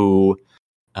people who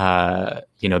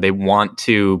you know, they want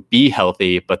to be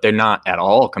healthy, but they're not at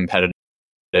all competitive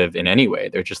in any way.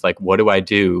 They're just like, what do I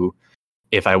do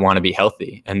if I want to be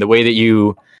healthy? And the way that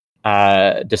you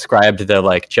described the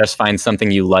like, just find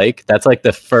something you like, that's like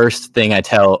the first thing I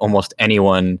tell almost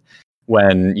anyone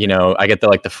when, you know, I get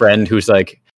the friend who's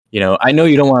like, you know, I know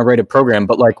you don't want to write a program,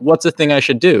 but like, what's the thing I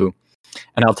should do?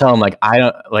 And I'll tell them like, I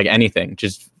don't like anything.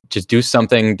 Just do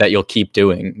something that you'll keep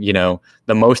doing. You know,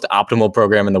 the most optimal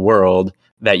program in the world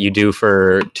that you do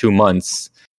for 2 months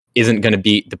isn't going to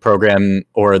beat the program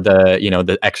or the, you know,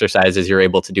 the exercises you're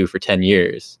able to do for 10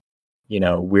 years. You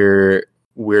know, we're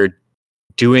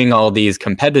doing all these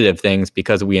competitive things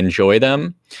because we enjoy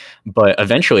them, but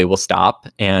eventually we'll stop,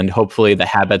 and hopefully the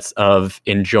habits of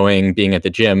enjoying being at the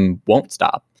gym won't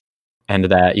stop. And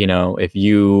that, you know, if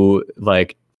you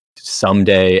like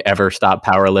someday ever stop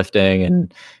powerlifting,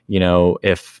 and, you know,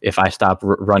 if I stop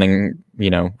running, you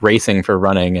know, racing for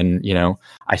running, and, you know,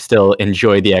 I still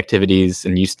enjoy the activities,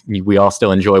 and we all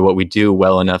still enjoy what we do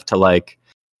well enough to like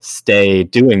stay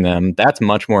doing them, that's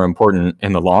much more important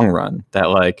in the long run. That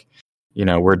like, you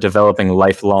know, we're developing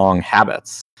lifelong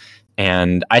habits.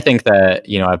 And I think that,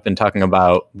 you know, I've been talking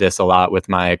about this a lot with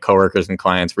my coworkers and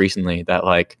clients recently, that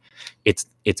like it's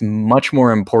much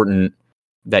more important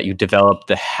that you develop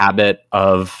the habit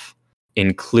of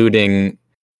including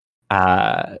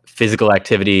physical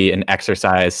activity and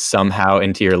exercise somehow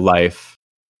into your life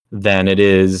than it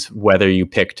is whether you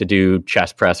pick to do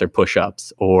chest press or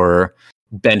push-ups or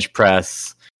bench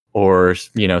press or,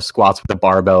 you know, squats with a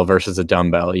barbell versus a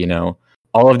dumbbell. You know,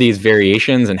 all of these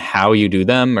variations and how you do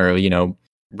them, or, you know,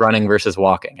 running versus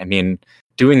walking. I mean,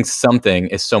 doing something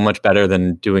is so much better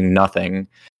than doing nothing.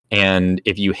 And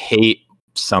if you hate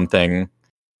something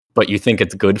but you think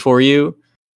it's good for you,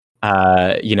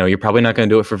 you know, you're probably not going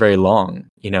to do it for very long.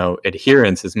 You know,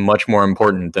 adherence is much more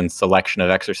important than selection of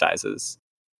exercises.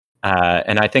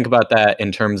 And I think about that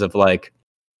in terms of like,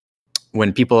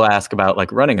 when people ask about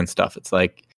like running and stuff, it's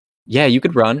like, yeah, you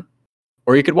could run,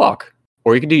 or you could walk,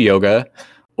 or you could do yoga,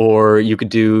 or you could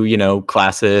do, you know,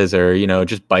 classes, or, you know,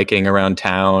 just biking around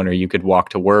town, or you could walk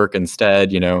to work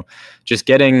instead. You know, just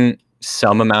getting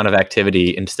some amount of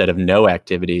activity instead of no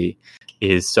activity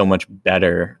is so much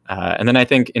better. And then I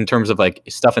think in terms of like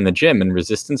stuff in the gym and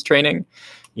resistance training,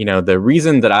 you know, the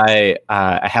reason that I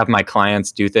have my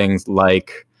clients do things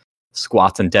like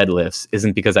squats and deadlifts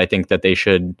isn't because I think that they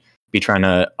should be trying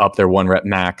to up their 1 rep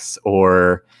max,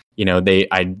 or, you know,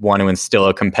 I want to instill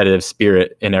a competitive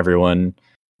spirit in everyone.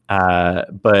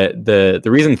 But the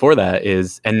reason for that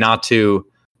is, and not to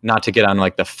get on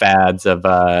like the fads of,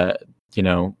 you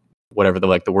know, whatever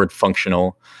the word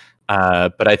functional.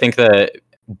 But I think that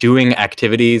doing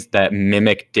activities that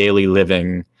mimic daily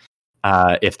living,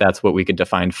 if that's what we could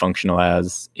define functional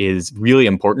as, is really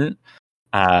important.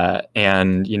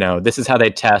 And, you know, this is how they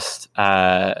test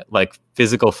like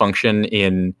physical function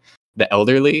in the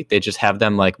elderly. They just have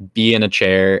them like be in a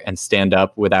chair and stand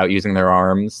up without using their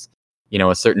arms, you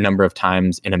know, a certain number of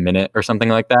times in a minute or something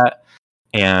like that.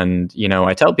 And, you know,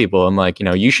 I tell people, I'm like, you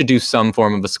know, you should do some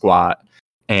form of a squat.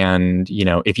 And, you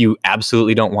know, if you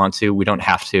absolutely don't want to, we don't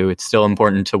have to. It's still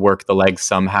important to work the legs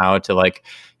somehow to like,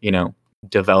 you know,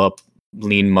 develop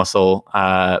lean muscle.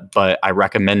 But I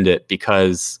recommend it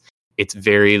because it's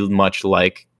very much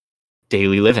like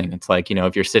daily living. It's like, you know,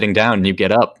 if you're sitting down and you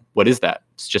get up, what is that?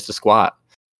 It's just a squat.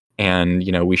 And,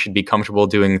 you know, we should be comfortable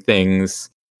doing things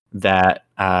that,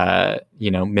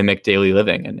 you know, mimic daily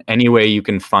living. And any way you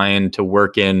can find to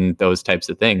work in those types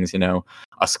of things, you know,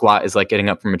 a squat is like getting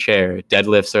up from a chair.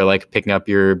 Deadlifts are like picking up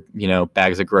your, you know,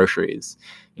 bags of groceries.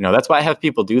 You know, that's why I have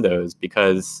people do those,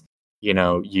 because, you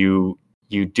know, you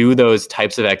do those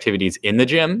types of activities in the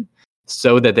gym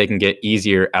so that they can get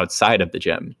easier outside of the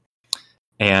gym.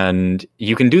 And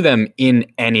you can do them in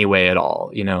any way at all.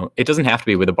 You know, it doesn't have to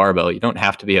be with a barbell. You don't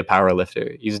have to be a power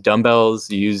lifter. Use dumbbells,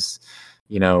 use,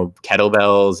 you know,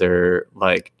 kettlebells, or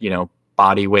like, you know,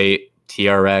 body weight,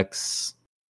 TRX,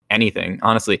 anything,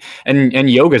 honestly. And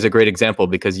yoga is a great example,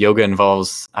 because yoga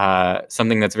involves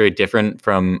something that's very different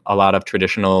from a lot of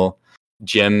traditional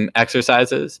gym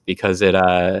exercises, because it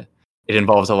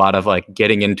involves a lot of like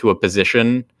getting into a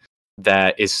position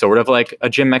that is sort of like a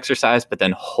gym exercise, but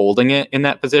then holding it in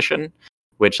that position,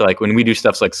 which like when we do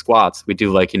stuff like squats, we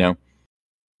do like,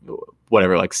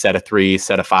 whatever, like set of 3,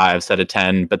 set of 5, set of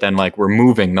 10, but then like we're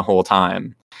moving the whole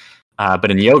time.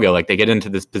 But in yoga, like they get into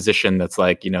this position that's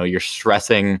like, you're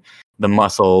stressing the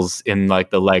muscles in like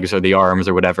the legs or the arms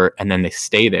or whatever, and then they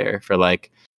stay there for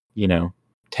like,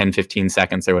 10, 15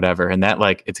 seconds or whatever. And that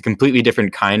like, it's a completely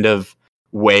different kind of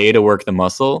way to work the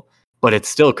muscle, but it's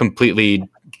still completely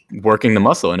working the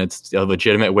muscle, and it's a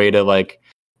legitimate way to like,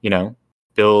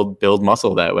 build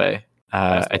muscle that way.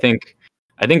 I think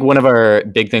one of our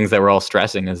big things that we're all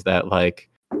stressing is that like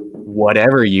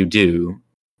whatever you do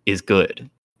is good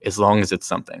as long as it's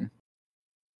something.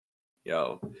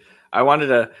 Yo,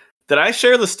 did I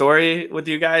share the story with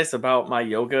you guys about my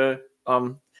yoga?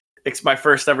 It's my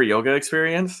first ever yoga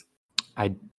experience. I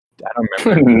don't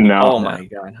remember. No. Oh my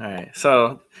God. All right.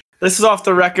 So this is off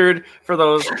the record for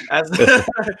those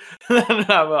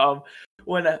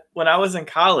when I was in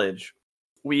college,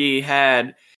 we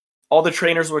had all the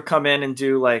trainers would come in and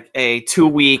do like a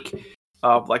 2-week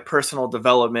like personal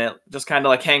development, just kind of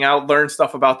like hang out, learn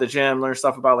stuff about the gym, learn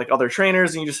stuff about like other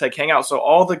trainers, and you just like hang out. So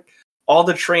all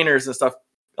the trainers and stuff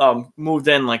moved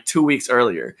in like 2 weeks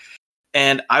earlier.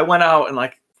 And I went out and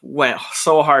like went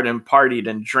so hard and partied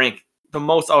and drank the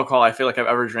most alcohol I feel like I've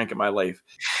ever drank in my life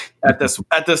at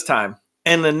this time.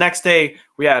 And the next day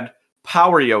we had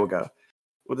power yoga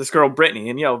with this girl,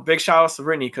 Brittany. And big shout out to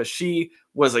Brittany because she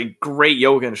was a great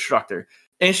yoga instructor.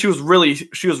 And she was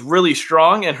really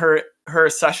strong, and her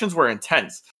sessions were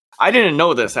intense. I didn't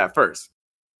know this at first.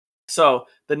 So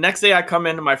the next day I come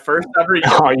into my first ever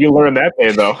yoga. Oh, you learned that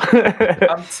day though.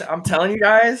 I'm telling you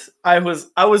guys, I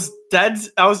was dead.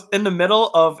 I was in the middle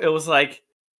of it was like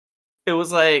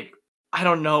I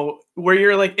don't know, where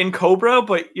you're like in Cobra,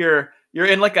 but you're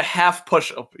in like a half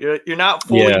push up. You're not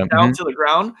fully down to the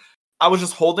ground. I was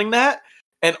just holding that,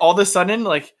 and all of a sudden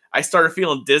like I started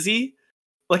feeling dizzy,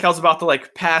 like I was about to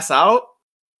like pass out.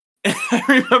 And I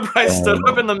remember I stood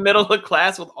up in the middle of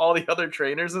class with all the other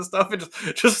trainers and stuff, and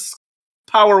just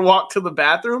power walked to the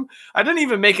bathroom. I didn't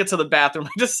even make it to the bathroom.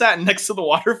 I just sat next to the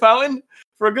water fountain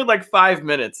for a good like 5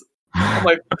 minutes. I'm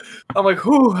like,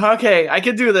 whew, okay, I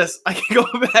can do this. I can go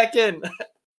back in.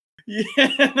 Yeah,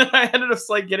 and then I ended up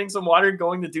like getting some water,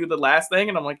 going to do the last thing,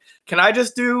 and I'm like, can I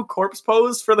just do corpse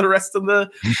pose for the rest of the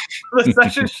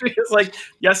session? She was like,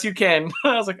 yes, you can.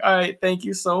 I was like, all right, thank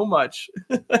you so much.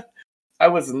 I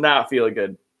was not feeling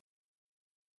good.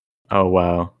 Oh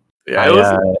wow. Yeah,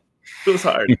 it was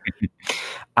hard.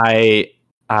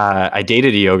 I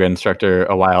dated a yoga instructor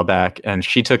a while back, and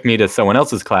she took me to someone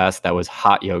else's class that was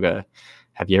hot yoga.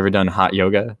 Have you ever done hot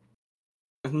yoga?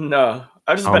 No,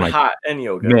 I've just been hot in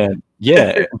yoga. Man,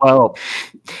 yeah. Well,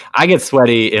 I get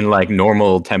sweaty in like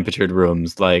normal temperatured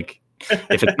rooms. Like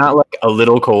if it's not like a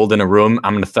little cold in a room,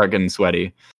 I'm gonna start getting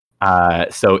sweaty.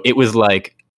 So it was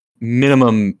like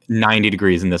minimum 90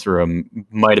 degrees in this room.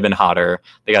 Might have been hotter.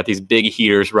 They got these big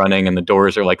heaters running, and the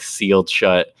doors are like sealed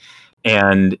shut.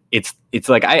 And it's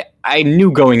like I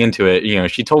knew going into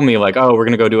it, she told me like, oh, we're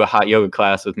gonna go do a hot yoga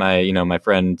class with my my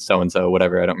friend so and so,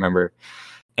 whatever, I don't remember.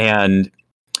 And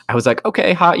I was like,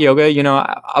 okay, hot yoga,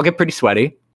 I'll get pretty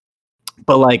sweaty.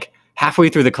 But like halfway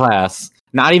through the class,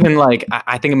 not even like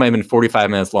I think it might have been 45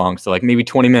 minutes long, so like maybe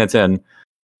 20 minutes in,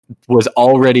 was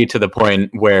already to the point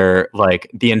where like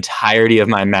the entirety of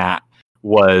my mat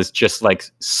was just like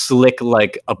slick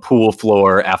like a pool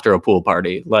floor after a pool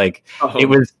party. Like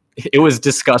it was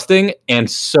disgusting,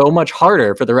 and so much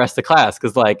harder for the rest of the class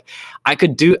because like I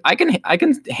can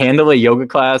handle a yoga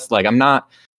class. Like I'm not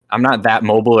that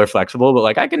mobile or flexible, but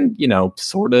like I can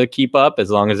sort of keep up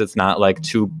as long as it's not like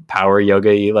too power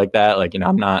yoga-y like that. Like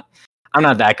I'm not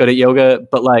that good at yoga,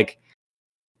 but like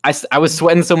I was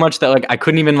sweating so much that like I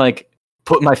couldn't even like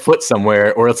put my foot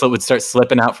somewhere, or else it would start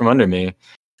slipping out from under me.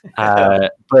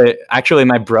 But actually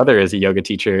my brother is a yoga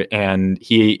teacher, and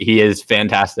he is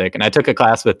fantastic. And I took a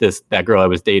class with that girl I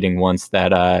was dating once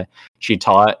that she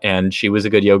taught, and she was a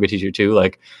good yoga teacher too.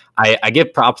 Like I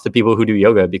give props to people who do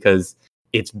yoga because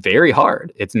it's very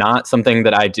hard. It's not something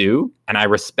that I do, and I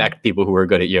respect people who are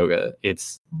good at yoga.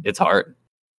 It's hard.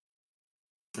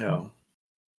 Yeah.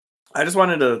 I just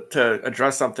wanted to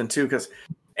address something too, because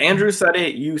Andrew said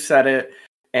it, you said it,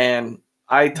 and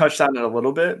I touched on it a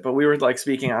little bit, but we were like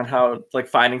speaking on how like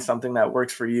finding something that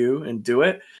works for you and do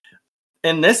it.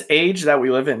 In this age that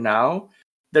we live in now,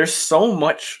 there's so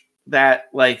much that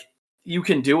like you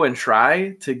can do and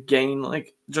try to gain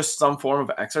like just some form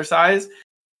of exercise.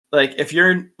 Like if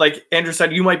you're like Andrew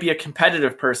said, you might be a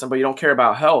competitive person, but you don't care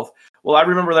about health. Well, I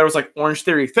remember there was like Orange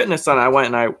Theory Fitness, and I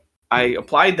went and I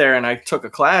applied there and I took a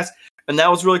class, And that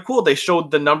was really cool. They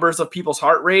showed the numbers of people's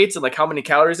heart rates and like how many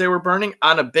calories they were burning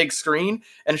on a big screen,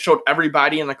 and it showed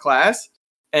everybody in the class,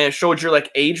 and it showed your like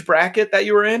age bracket that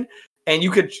you were in, and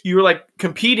you were like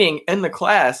competing in the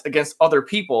class against other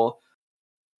people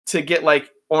to get like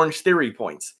Orange Theory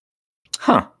points.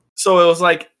 Huh. So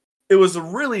it was a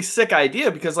really sick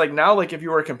idea, because like now, like if you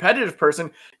were a competitive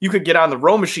person, you could get on the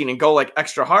row machine and go like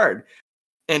extra hard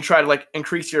and try to like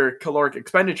increase your caloric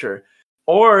expenditure.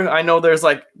 Or I know there's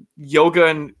like yoga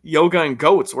and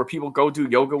goats, where people go do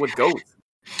yoga with goats,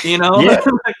 you know? Yeah.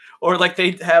 Or like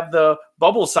they have the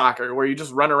bubble soccer where you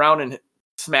just run around and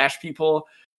smash people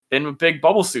in big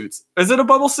bubble suits. Is it a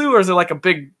bubble suit, or is it like a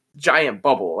big giant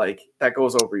bubble like that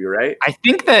goes over you, right? I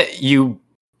think that you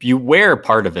wear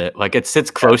part of it. Like it sits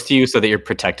close to you so that you're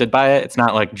protected by it. It's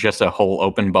not like just a whole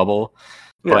open bubble.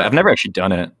 But I've never actually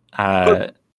done it.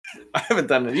 I haven't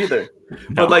done it either. No.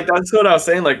 But like that's what I was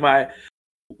saying.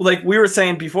 Like we were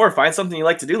saying before, find something you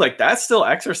like to do. Like that's still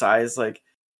exercise. Like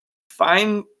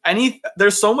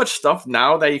there's so much stuff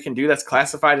now that you can do that's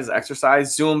classified as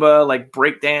exercise. Zumba, like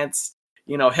break dance,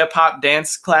 hip hop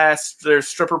dance class. There's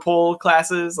stripper pole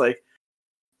classes. Like,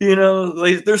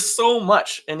 like there's so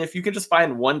much. And if you could just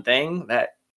find one thing that,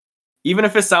 even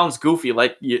if it sounds goofy,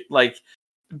 like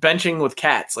benching with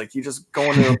cats, like you just go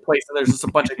into a place and there's just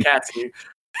a bunch of cats.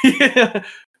 And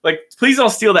like, please don't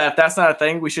steal that. If that's not a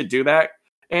thing, we should do that.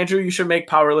 Andrew, you should make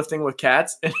powerlifting with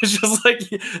cats. And it's just like,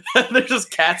 there's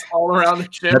just cats all around the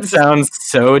gym. That sounds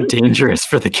so dangerous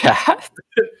for the cat.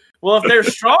 Well, if they're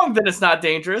strong, then it's not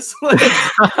dangerous. You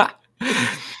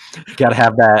gotta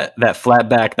have that flat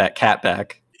back, that cat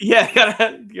back.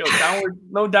 Yeah,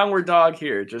 no downward dog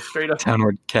here, just straight up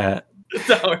downward cat.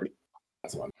 Downward.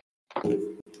 That's one.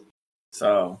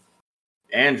 So,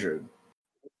 Andrew,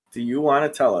 do you want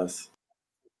to tell us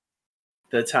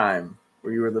the time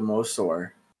where you were the most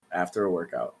sore after a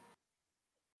workout?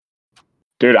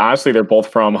 Dude, honestly, they're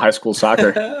both from high school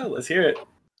soccer. Let's hear it.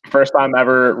 First time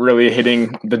ever really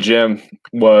hitting the gym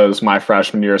was my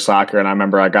freshman year of soccer, and I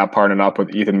remember I got partnered up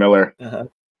with Ethan Miller,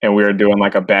 and we were doing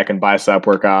like a back and bicep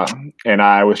workout, and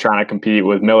I was trying to compete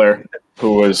with Miller,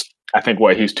 who was, I think,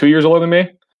 he's 2 years older than me?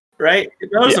 Right?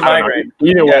 That was my grade.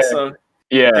 Either way. So,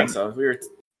 yeah. I think so. We were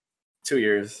 2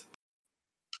 years.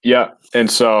 Yeah, and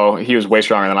so he was way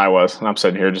stronger than I was, and I'm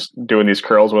sitting here just doing these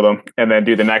curls with him. And then,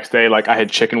 the next day, like I had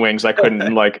chicken wings, I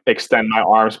couldn't like extend my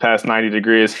arms past 90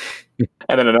 degrees.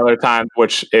 And then another time,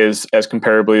 which is as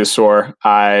comparably as sore,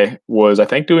 I was, I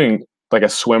think, doing like a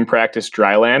swim practice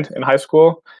dry land in high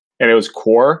school, and it was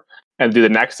core. And the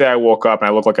next day, I woke up and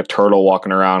I looked like a turtle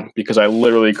walking around because I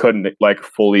literally couldn't like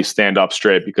fully stand up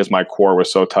straight because my core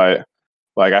was so tight.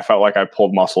 Like I felt like I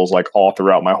pulled muscles like all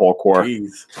throughout my whole core.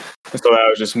 Jeez. So that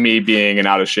was just me being an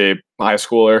out of shape high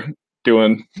schooler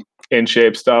doing in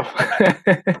shape stuff.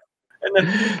 And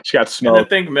then she got smoked. And I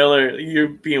think Miller, you're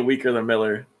being weaker than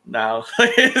Miller now.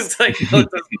 It's like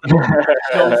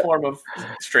no form of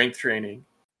strength training.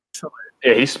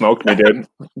 Yeah, he smoked me, dude.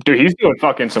 Dude, he's doing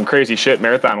fucking some crazy shit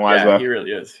marathon wise though. He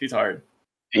really is. He's hard.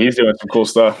 He's doing some cool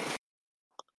stuff.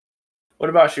 What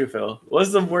about you, Phil?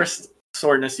 What's the worst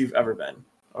soreness you've ever been,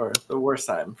 or the worst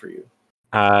time for you?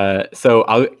 So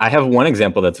I have one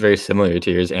example that's very similar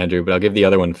to yours, Andrew, but I'll give the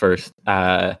other one first.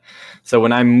 So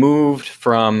when I moved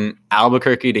from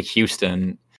Albuquerque to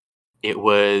Houston, it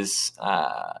was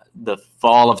the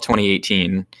fall of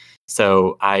 2018.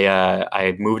 So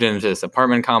I moved into this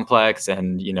apartment complex,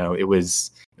 and it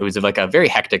was like a very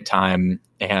hectic time,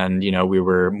 and we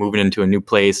were moving into a new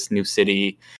place, new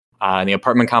city, and the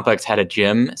apartment complex had a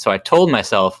gym. So I told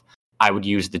myself I would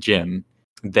use the gym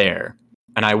there.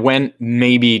 And I went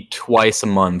maybe twice a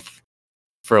month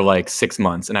for like 6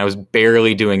 months, and I was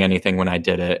barely doing anything when I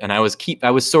did it. And I was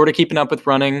sort of keeping up with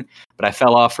running, but I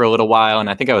fell off for a little while, and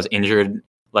I think I was injured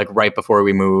like right before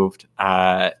we moved.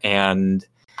 I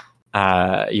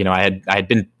had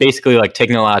been basically like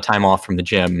taking a lot of time off from the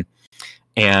gym.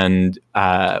 And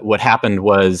what happened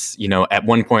was, at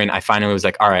one point I finally was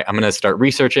like, all right, I'm going to start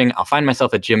researching. I'll find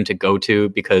myself a gym to go to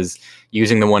because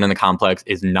using the one in the complex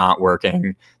is not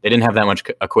working. They didn't have that much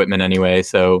equipment anyway.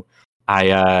 So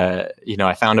I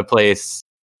found a place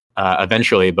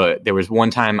eventually, but there was one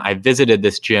time I visited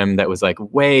this gym that was like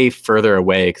way further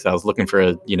away because I was looking for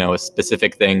a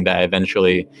specific thing that I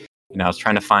eventually, I was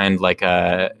trying to find like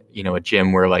a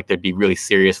gym where like there'd be really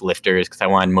serious lifters because I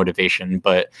wanted motivation.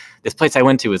 But this place I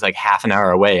went to was like half an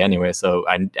hour away anyway, so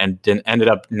I ended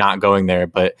up not going there.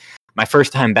 But my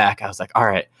first time back, I was like, all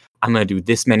right, I'm gonna do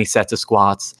this many sets of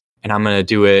squats, and I'm gonna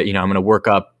do it. I'm gonna work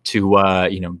up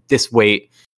to this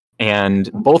weight.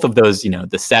 And both of those,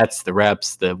 the sets, the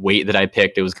reps, the weight that I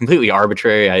picked, it was completely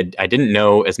arbitrary. I didn't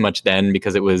know as much then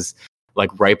because it was like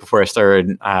right before I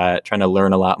started trying to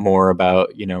learn a lot more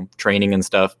about, training and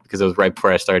stuff, because it was right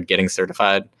before I started getting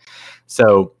certified.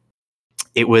 So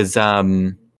it was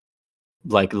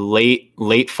like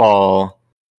late fall,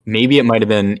 maybe it might have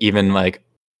been even like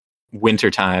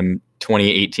wintertime,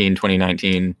 2018,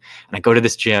 2019. And I go to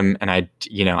this gym and I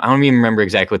don't even remember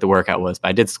exactly what the workout was, but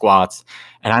I did squats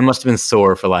and I must have been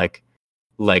sore for like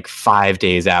 5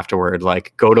 days afterward,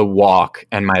 like go to walk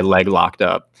and my leg locked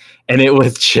up. And it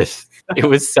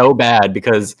was so bad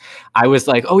because I was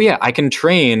like, oh yeah, I can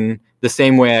train the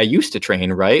same way I used to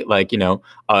train, right? Like,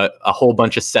 a whole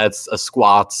bunch of sets of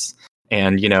squats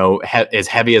and, as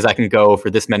heavy as I can go for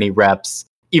this many reps,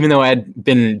 even though I had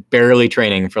been barely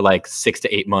training for like 6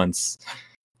 to 8 months.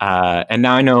 And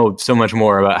now I know so much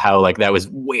more about how like that was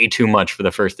way too much for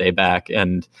the first day back.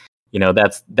 And,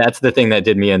 that's the thing that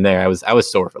did me in there. I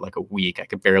was sore for like a week. I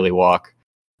could barely walk.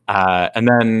 And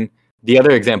then the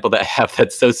other example that I have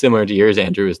that's so similar to yours,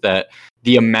 Andrew, is that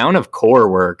the amount of core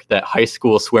work that high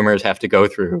school swimmers have to go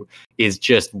through is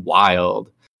just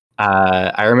wild.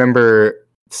 I remember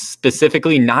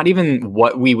specifically not even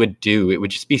what we would do. It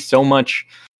would just be so much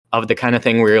of the kind of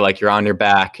thing where you're on your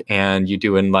back and you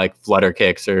doing like flutter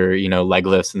kicks or, leg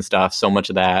lifts and stuff. So much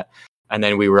of that. And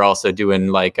then we were also doing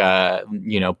like,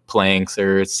 planks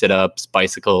or sit-ups,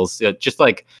 bicycles, just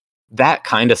like that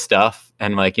kind of stuff.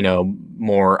 And like,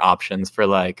 more options for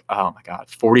like, oh my God,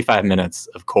 45 minutes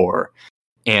of core.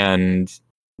 And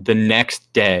the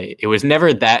next day, it was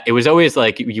never that. It was always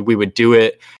like we would do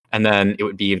it and then it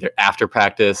would be either after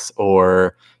practice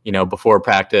or, before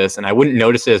practice. And I wouldn't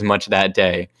notice it as much that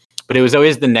day. But it was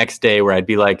always the next day where I'd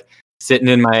be like sitting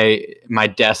in my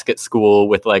desk at school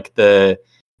with like the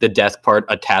desk part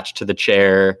attached to the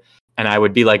chair. And I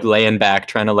would be like laying back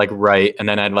trying to like write. And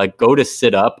then I'd like go to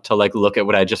sit up to like look at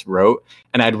what I just wrote.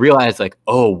 And I'd realize like,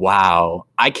 oh, wow,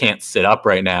 I can't sit up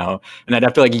right now. And I'd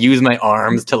have to like use my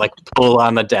arms to like pull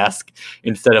on the desk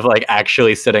instead of like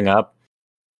actually sitting up.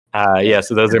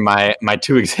 So those are my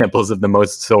two examples of the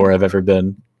most sore I've ever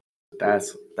been.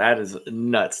 That is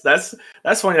nuts. That's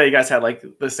funny that you guys had like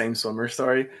the same swimmer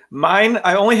story. Mine,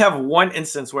 I only have one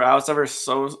instance where I was ever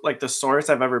so like the sorest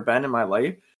I've ever been in my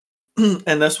life.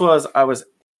 And this was, I was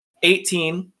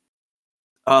 18.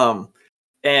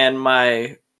 And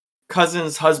my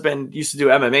cousin's husband used to do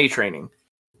MMA training.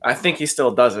 I think he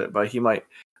still does it, but he might,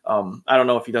 I don't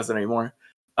know if he does it anymore.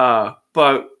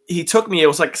 But he took me, it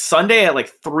was like Sunday at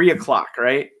like 3:00,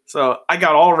 right? So I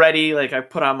got all ready, like I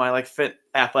put on my like fit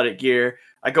athletic gear.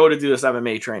 I go to do this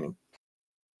MMA training.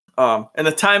 And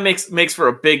the time makes for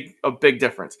a big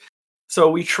difference.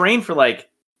 So we train for like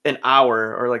an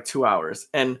hour or like 2 hours.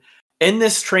 And in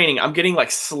this training, I'm getting like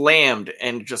slammed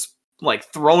and just like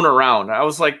thrown around. I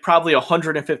was like probably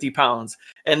 150 pounds.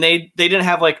 And they didn't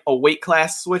have like a weight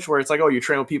class switch where it's like, oh, you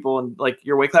train with people and like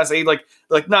your weight class. They like,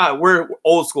 nah, we're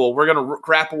old school. We're going to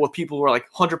grapple with people who are like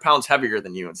 100 pounds heavier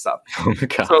than you and stuff. Oh my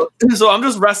God. So I'm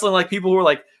just wrestling like people who are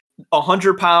like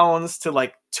 100 pounds to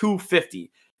like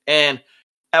 250. And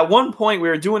at one point we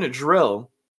were doing a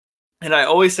drill, and I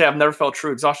always say I've never felt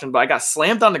true exhaustion, but I got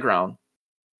slammed on the ground.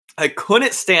 I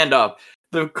couldn't stand up.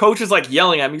 The coach is like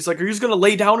yelling at me. He's like, are you just going to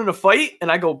lay down in a fight? And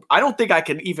I go, I don't think I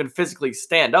can even physically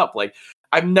stand up. Like,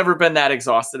 I've never been that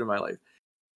exhausted in my life.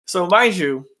 So mind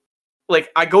you,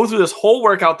 like I go through this whole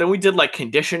workout. Then we did like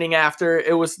conditioning after.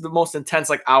 It was the most intense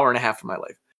like hour and a half of my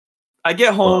life. I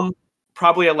get home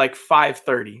probably at like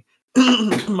 5:30.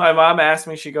 My mom asked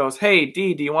me, she goes, hey,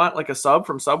 D, do you want like a sub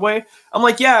from Subway? I'm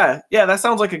like, yeah, that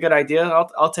sounds like a good idea.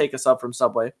 I'll take a sub from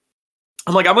Subway.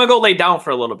 I'm like, I'm going to go lay down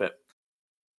for a little bit.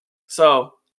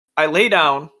 So I lay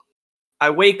down,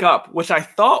 I wake up, which I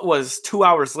thought was 2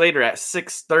 hours later at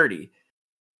 6:30,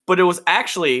 but it was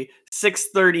actually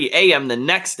 6:30 a.m. the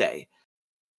next day.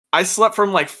 I slept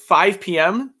from like 5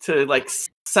 p.m. to like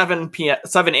 7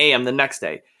 a.m. the next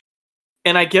day.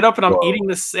 And I get up and I'm eating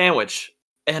this sandwich.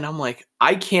 And I'm like,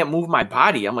 I can't move my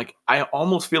body. I'm like, I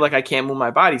almost feel like I can't move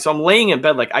my body. So I'm laying in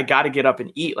bed like, I got to get up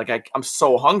and eat. Like, I'm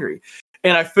so hungry.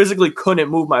 And I physically couldn't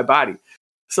move my body.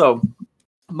 So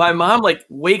my mom like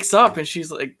wakes up and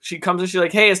she's like, she comes and she's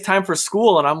like, hey, it's time for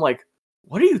school. And I'm like,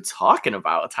 what are you talking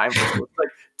about? Time for school? Like,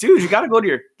 dude, you got to go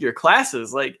to your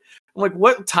classes. Like, I'm like,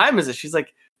 what time is it? She's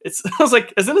like, I was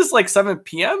like, isn't this like 7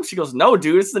 p.m.? She goes, no,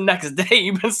 dude, it's the next day.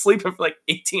 You've been sleeping for like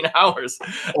 18 hours.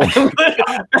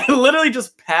 I literally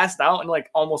just passed out and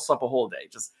like almost slept a whole day.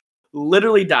 Just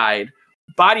literally died.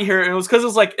 Body hurt. And it was because it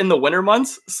was like in the winter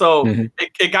months. So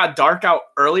it got dark out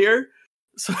earlier.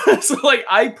 So like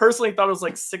I personally thought it was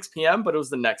like 6 p.m., but it was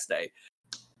the next day.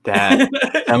 That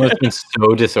must have been so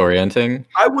disorienting.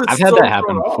 I've had that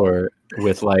happen before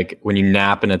with like when you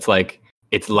nap and it's like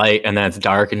it's light and then it's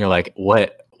dark and you're like,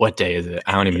 what day is it?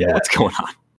 I don't even know what's going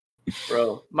on.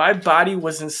 Bro, my body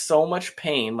was in so much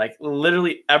pain, like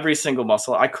literally every single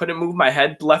muscle. I couldn't move my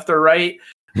head left or right.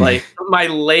 Like my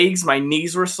legs, my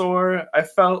knees were sore. I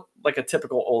felt like a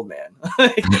typical old man.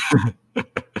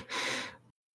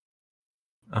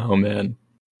 Oh man.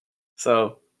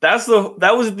 So that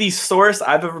was the sorest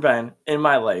I've ever been in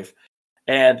my life.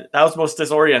 And that was the most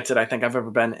disoriented I think I've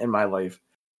ever been in my life.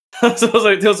 So it was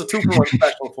a 2-for-1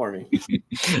 special for me.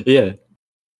 Yeah.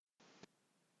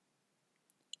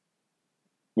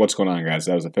 What's going on, guys?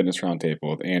 That was a fitness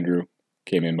roundtable with Andrew,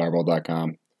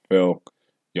 cavemanbarbell.com, Phil,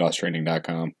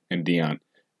 yosstraining.com, and Dion,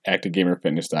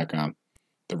 activegamerfitness.com.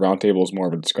 The roundtable is more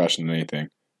of a discussion than anything.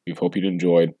 We hope you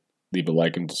enjoyed. Leave a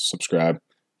like and subscribe.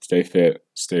 Stay fit,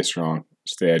 stay strong,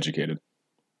 stay educated.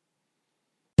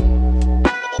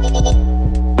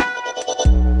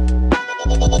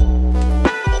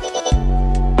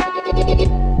 Thank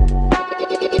you.